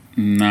like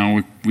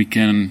now we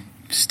can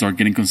start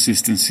getting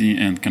consistency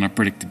and kind of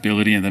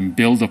predictability, and then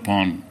build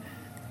upon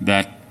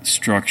that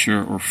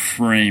structure or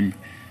frame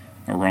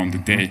around the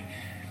day.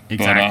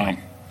 Exactly.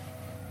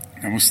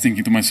 But I was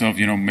thinking to myself,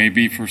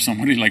 maybe for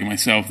somebody like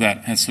myself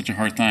that has such a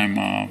hard time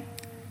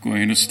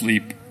going to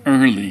sleep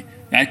early,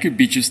 that could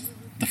be just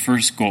the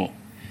first goal.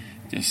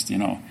 Just to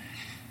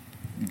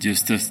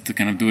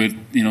kind of do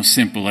it,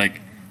 simple.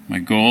 Like, my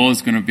goal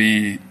is going to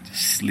be to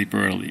sleep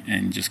early,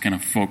 and just kind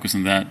of focus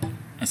on that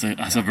as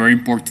a very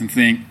important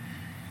thing,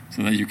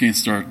 so that you can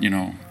start,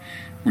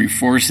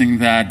 reinforcing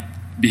that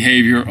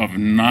behavior of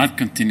not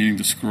continuing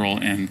to scroll,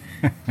 and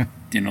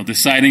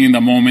deciding in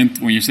the moment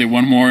when you say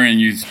one more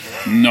and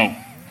no,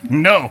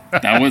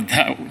 that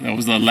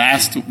was the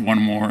last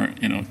one more,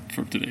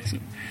 for today. So.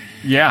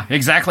 Yeah,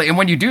 exactly. And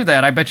when you do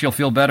that, I bet you'll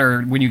feel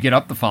better when you get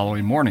up the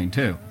following morning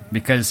too,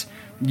 because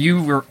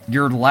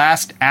your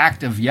last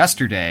act of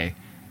yesterday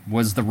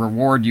was the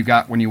reward you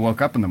got when you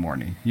woke up in the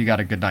morning. You got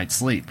a good night's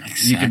sleep.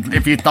 Exactly.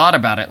 If you thought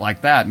about it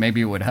like that,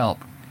 maybe it would help.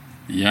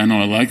 Yeah,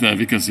 no, I like that,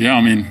 because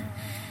you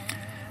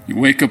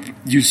wake up,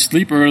 you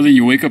sleep early,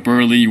 you wake up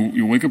early,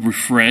 you wake up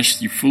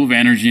refreshed, you're full of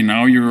energy.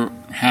 Now you're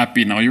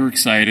happy, now you're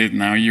excited,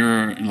 now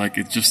you're like,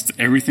 it just,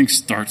 everything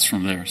starts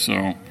from there.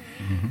 So,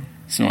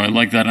 So I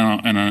like that,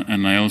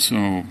 and I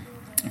also,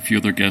 a few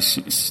other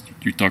guests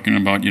you're talking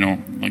about,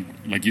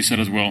 like you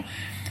said as well,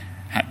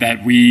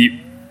 that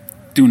we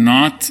do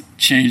not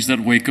change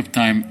that wake up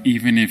time,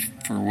 even if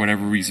for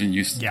whatever reason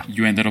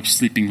you ended up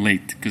sleeping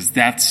late, because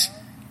that's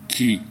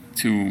key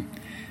to.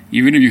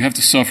 Even if you have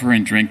to suffer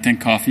and drink 10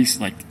 coffees,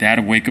 like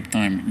that wake up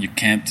time, you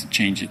can't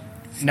change it.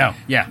 No,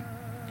 yeah.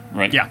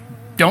 Right. Yeah.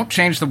 Don't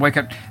change the wake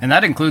up. And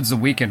that includes the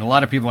weekend. A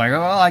lot of people are like,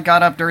 oh, I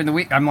got up during the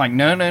week. I'm like,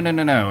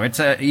 no. It's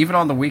even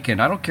on the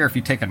weekend. I don't care if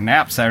you take a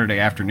nap Saturday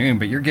afternoon,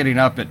 but you're getting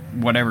up at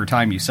whatever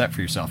time you set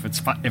for yourself.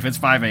 If it's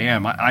 5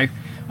 a.m., I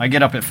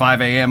get up at 5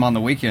 a.m. on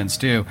the weekends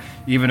too,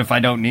 even if I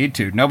don't need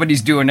to.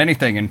 Nobody's doing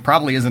anything and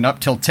probably isn't up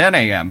till 10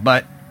 a.m.,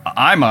 but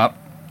I'm up.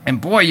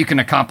 And boy, you can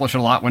accomplish a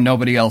lot when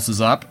nobody else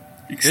is up.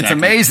 Exactly. It's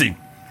amazing.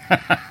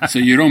 So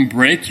you don't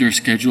break your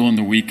schedule on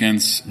the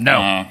weekends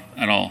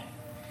at all?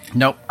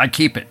 Nope, I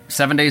keep it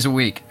 7 days a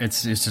week.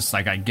 It's just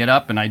like I get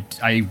up and I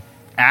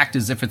act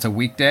as if it's a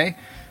weekday,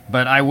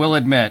 but I will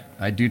admit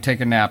I do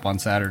take a nap on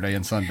Saturday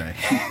and Sunday.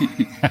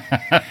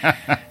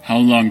 How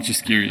long?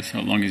 Just curious.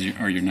 How long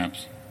are your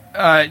naps?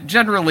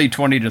 Generally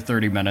 20 to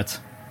 30 minutes,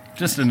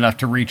 just enough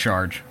to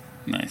recharge.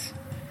 Nice.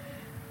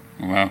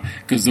 Wow,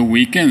 because the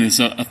weekend is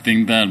a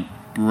thing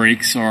that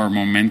breaks our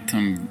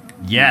momentum.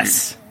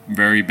 Yes.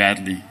 Very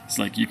badly. It's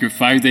like you get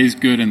 5 days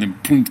good and then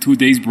boom, 2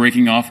 days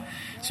breaking off.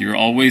 So you're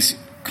always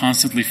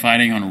constantly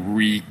fighting on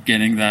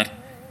getting that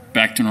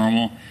back to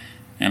normal.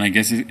 And I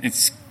guess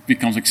it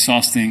becomes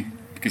exhausting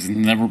because it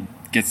never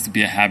gets to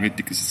be a habit,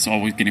 because it's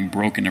always getting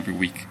broken every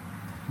week.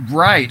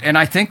 Right. And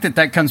I think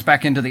that comes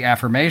back into the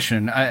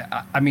affirmation.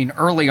 I mean,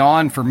 early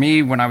on for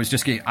me, when I was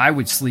just I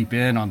would sleep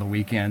in on the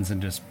weekends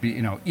and just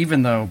be,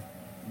 even though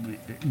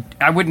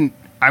I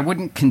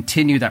wouldn't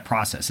continue that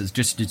process,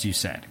 just as you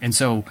said. And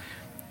so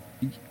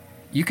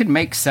you can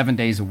make 7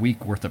 days a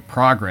week worth of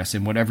progress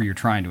in whatever you're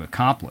trying to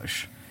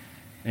accomplish.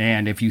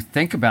 And if you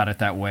think about it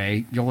that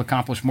way, you'll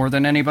accomplish more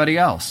than anybody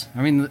else.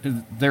 I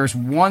mean, there's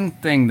one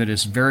thing that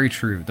is very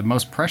true. The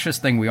most precious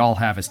thing we all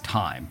have is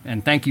time.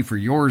 And thank you for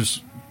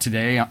yours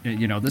today.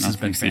 This has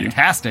been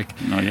fantastic.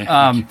 No,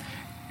 yeah.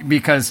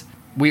 Because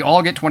we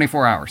all get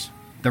 24 hours.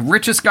 The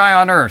richest guy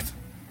on earth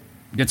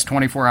gets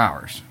 24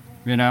 hours.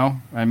 You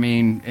know, I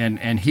mean,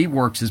 and he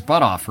works his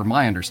butt off, from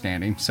my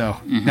understanding. So,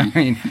 I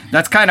mean,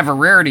 that's kind of a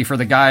rarity for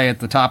the guy at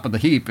the top of the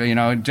heap. You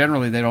know,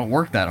 generally they don't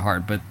work that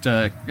hard. But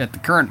at the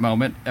current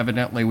moment,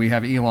 evidently we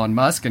have Elon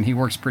Musk, and he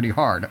works pretty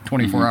hard,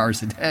 24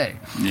 hours a day.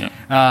 Yeah.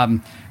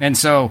 And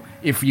so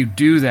if you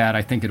do that,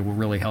 I think it will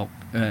really help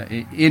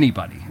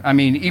anybody. I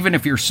mean, even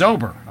if you're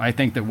sober, I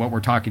think that what we're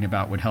talking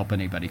about would help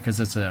anybody,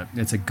 because it's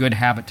a good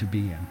habit to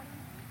be in.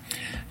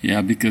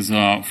 Yeah, because,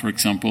 for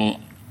example,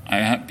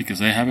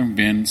 because I haven't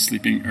been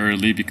sleeping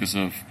early because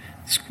of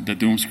the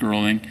doom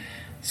scrolling.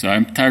 So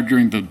I'm tired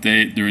during the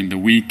day, during the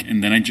week,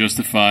 and then I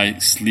justify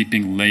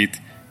sleeping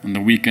late on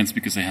the weekends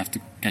because I have to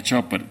catch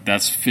up. But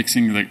that's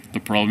fixing the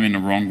problem in the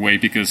wrong way,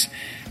 because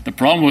the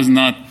problem is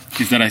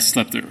that I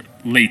slept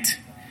late.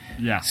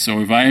 Yeah. So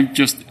if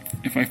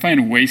I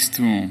find ways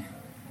to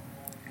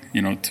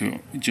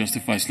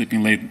justify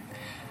sleeping late,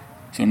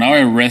 so now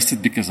I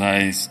rested because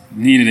I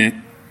needed it.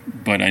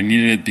 But I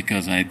needed it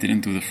because I didn't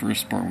do the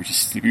first part, which is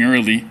sleeping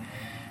early.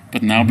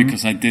 But now,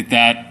 because I did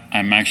that,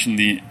 I'm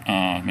actually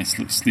my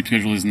sleep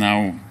schedule is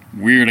now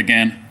weird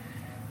again.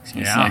 So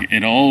it's like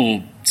it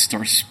all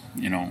starts,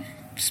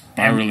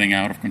 spiraling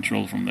out of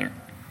control from there.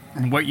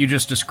 And what you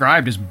just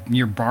described is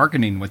you're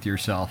bargaining with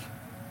yourself.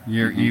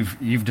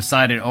 You've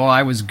decided,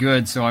 I was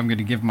good, so I'm going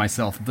to give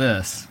myself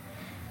this,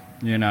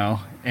 and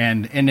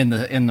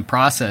in the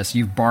process,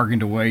 you've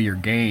bargained away your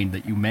gain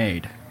that you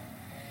made.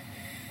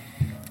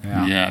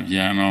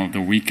 Yeah. No,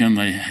 the weekend.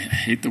 I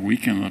hate the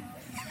weekend.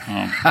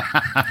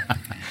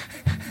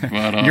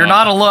 But you're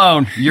not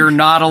alone. You're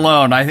not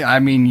alone. I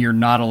mean, you're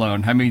not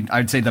alone. I mean,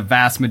 I'd say the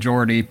vast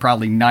majority,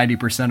 probably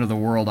 90% of the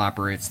world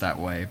operates that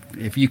way.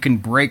 If you can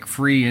break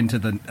free into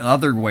the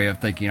other way of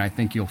thinking, I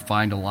think you'll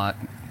find a lot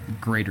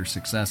greater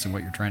success in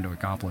what you're trying to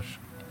accomplish.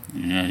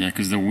 Yeah.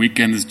 Because the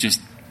weekend is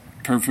just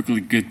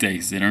perfectly good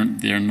days.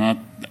 They're not.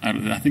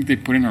 I think they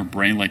put in our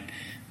brain like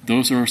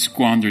those are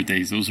squander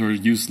days. Those are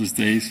useless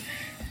days.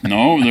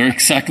 No, they're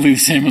exactly the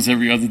same as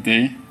every other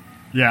day.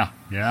 Yeah.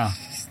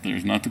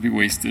 There's not to be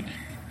wasted.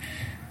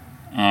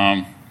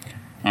 I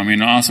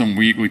mean, awesome.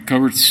 We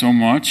covered so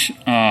much.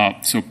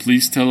 So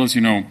please tell us,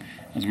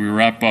 as we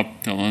wrap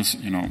up, tell us,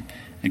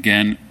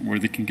 again, where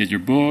they can get your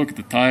book,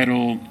 the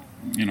title,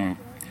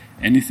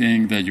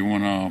 anything that you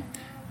want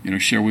to,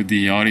 share with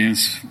the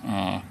audience,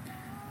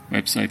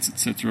 websites,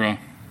 etc.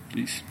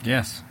 Please.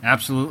 Yes,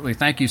 absolutely.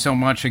 Thank you so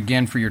much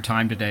again for your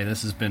time today.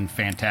 This has been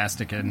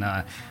fantastic, and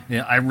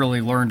I really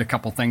learned a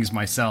couple things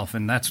myself,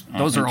 and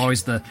those are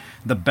always the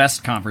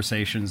best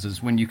conversations,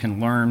 is when you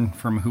can learn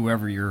from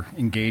whoever you're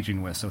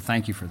engaging with. So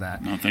thank you for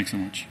that. No, thanks so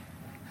much.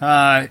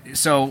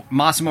 So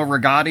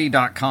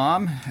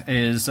MassimoRigotti.com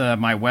is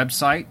my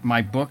website.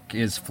 My book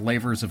is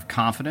Flavors of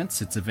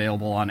Confidence. It's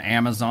available on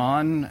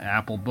Amazon,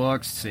 Apple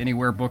Books,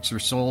 anywhere books are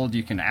sold.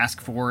 You can ask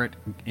for it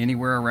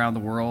anywhere around the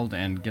world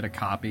and get a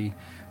copy.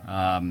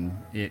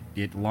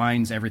 It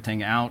lines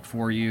everything out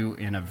for you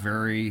in a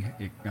very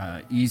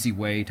easy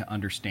way to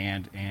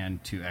understand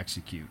and to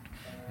execute.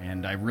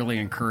 And I really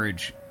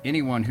encourage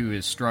anyone who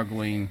is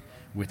struggling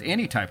with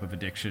any type of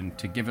addiction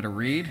to give it a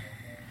read.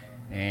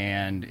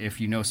 And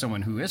if you know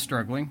someone who is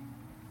struggling,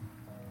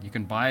 you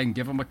can buy and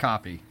give them a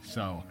copy.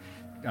 So,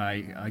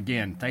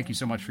 again, thank you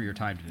so much for your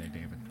time today,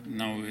 David.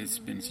 No, it's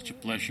been such a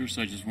pleasure.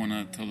 So I just want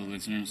to tell the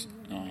listeners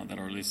that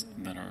are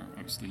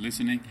obviously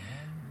listening,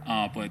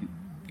 but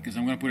because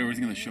I'm going to put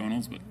everything in the show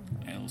notes, but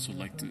I also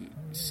like to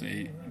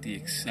say the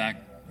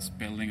exact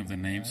spelling of the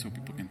name so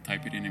people can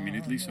type it in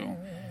immediately. So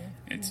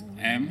it's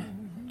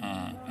M,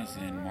 as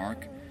in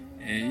Mark,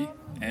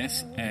 A-S-S-I-M-O.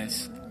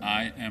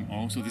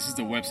 So this is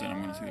the website.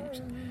 I'm going to say the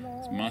website.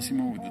 It's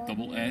Massimo with the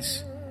double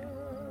S,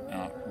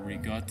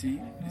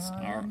 Rigotti. It's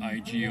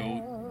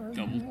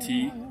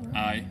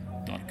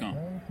RIGOTTI.com.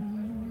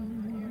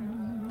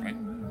 Right?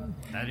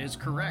 That is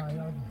correct.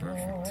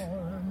 Perfect.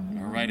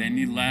 All right.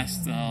 Any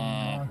last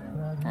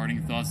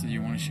parting thoughts that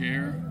you want to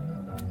share?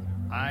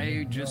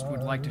 I just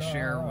would like to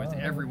share with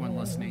everyone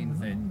listening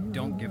that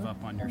don't give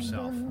up on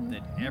yourself,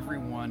 that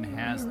everyone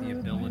has the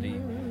ability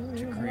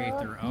to create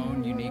their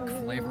own unique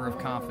flavor of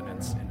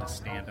confidence and to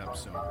stand up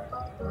sober.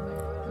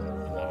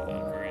 I love that.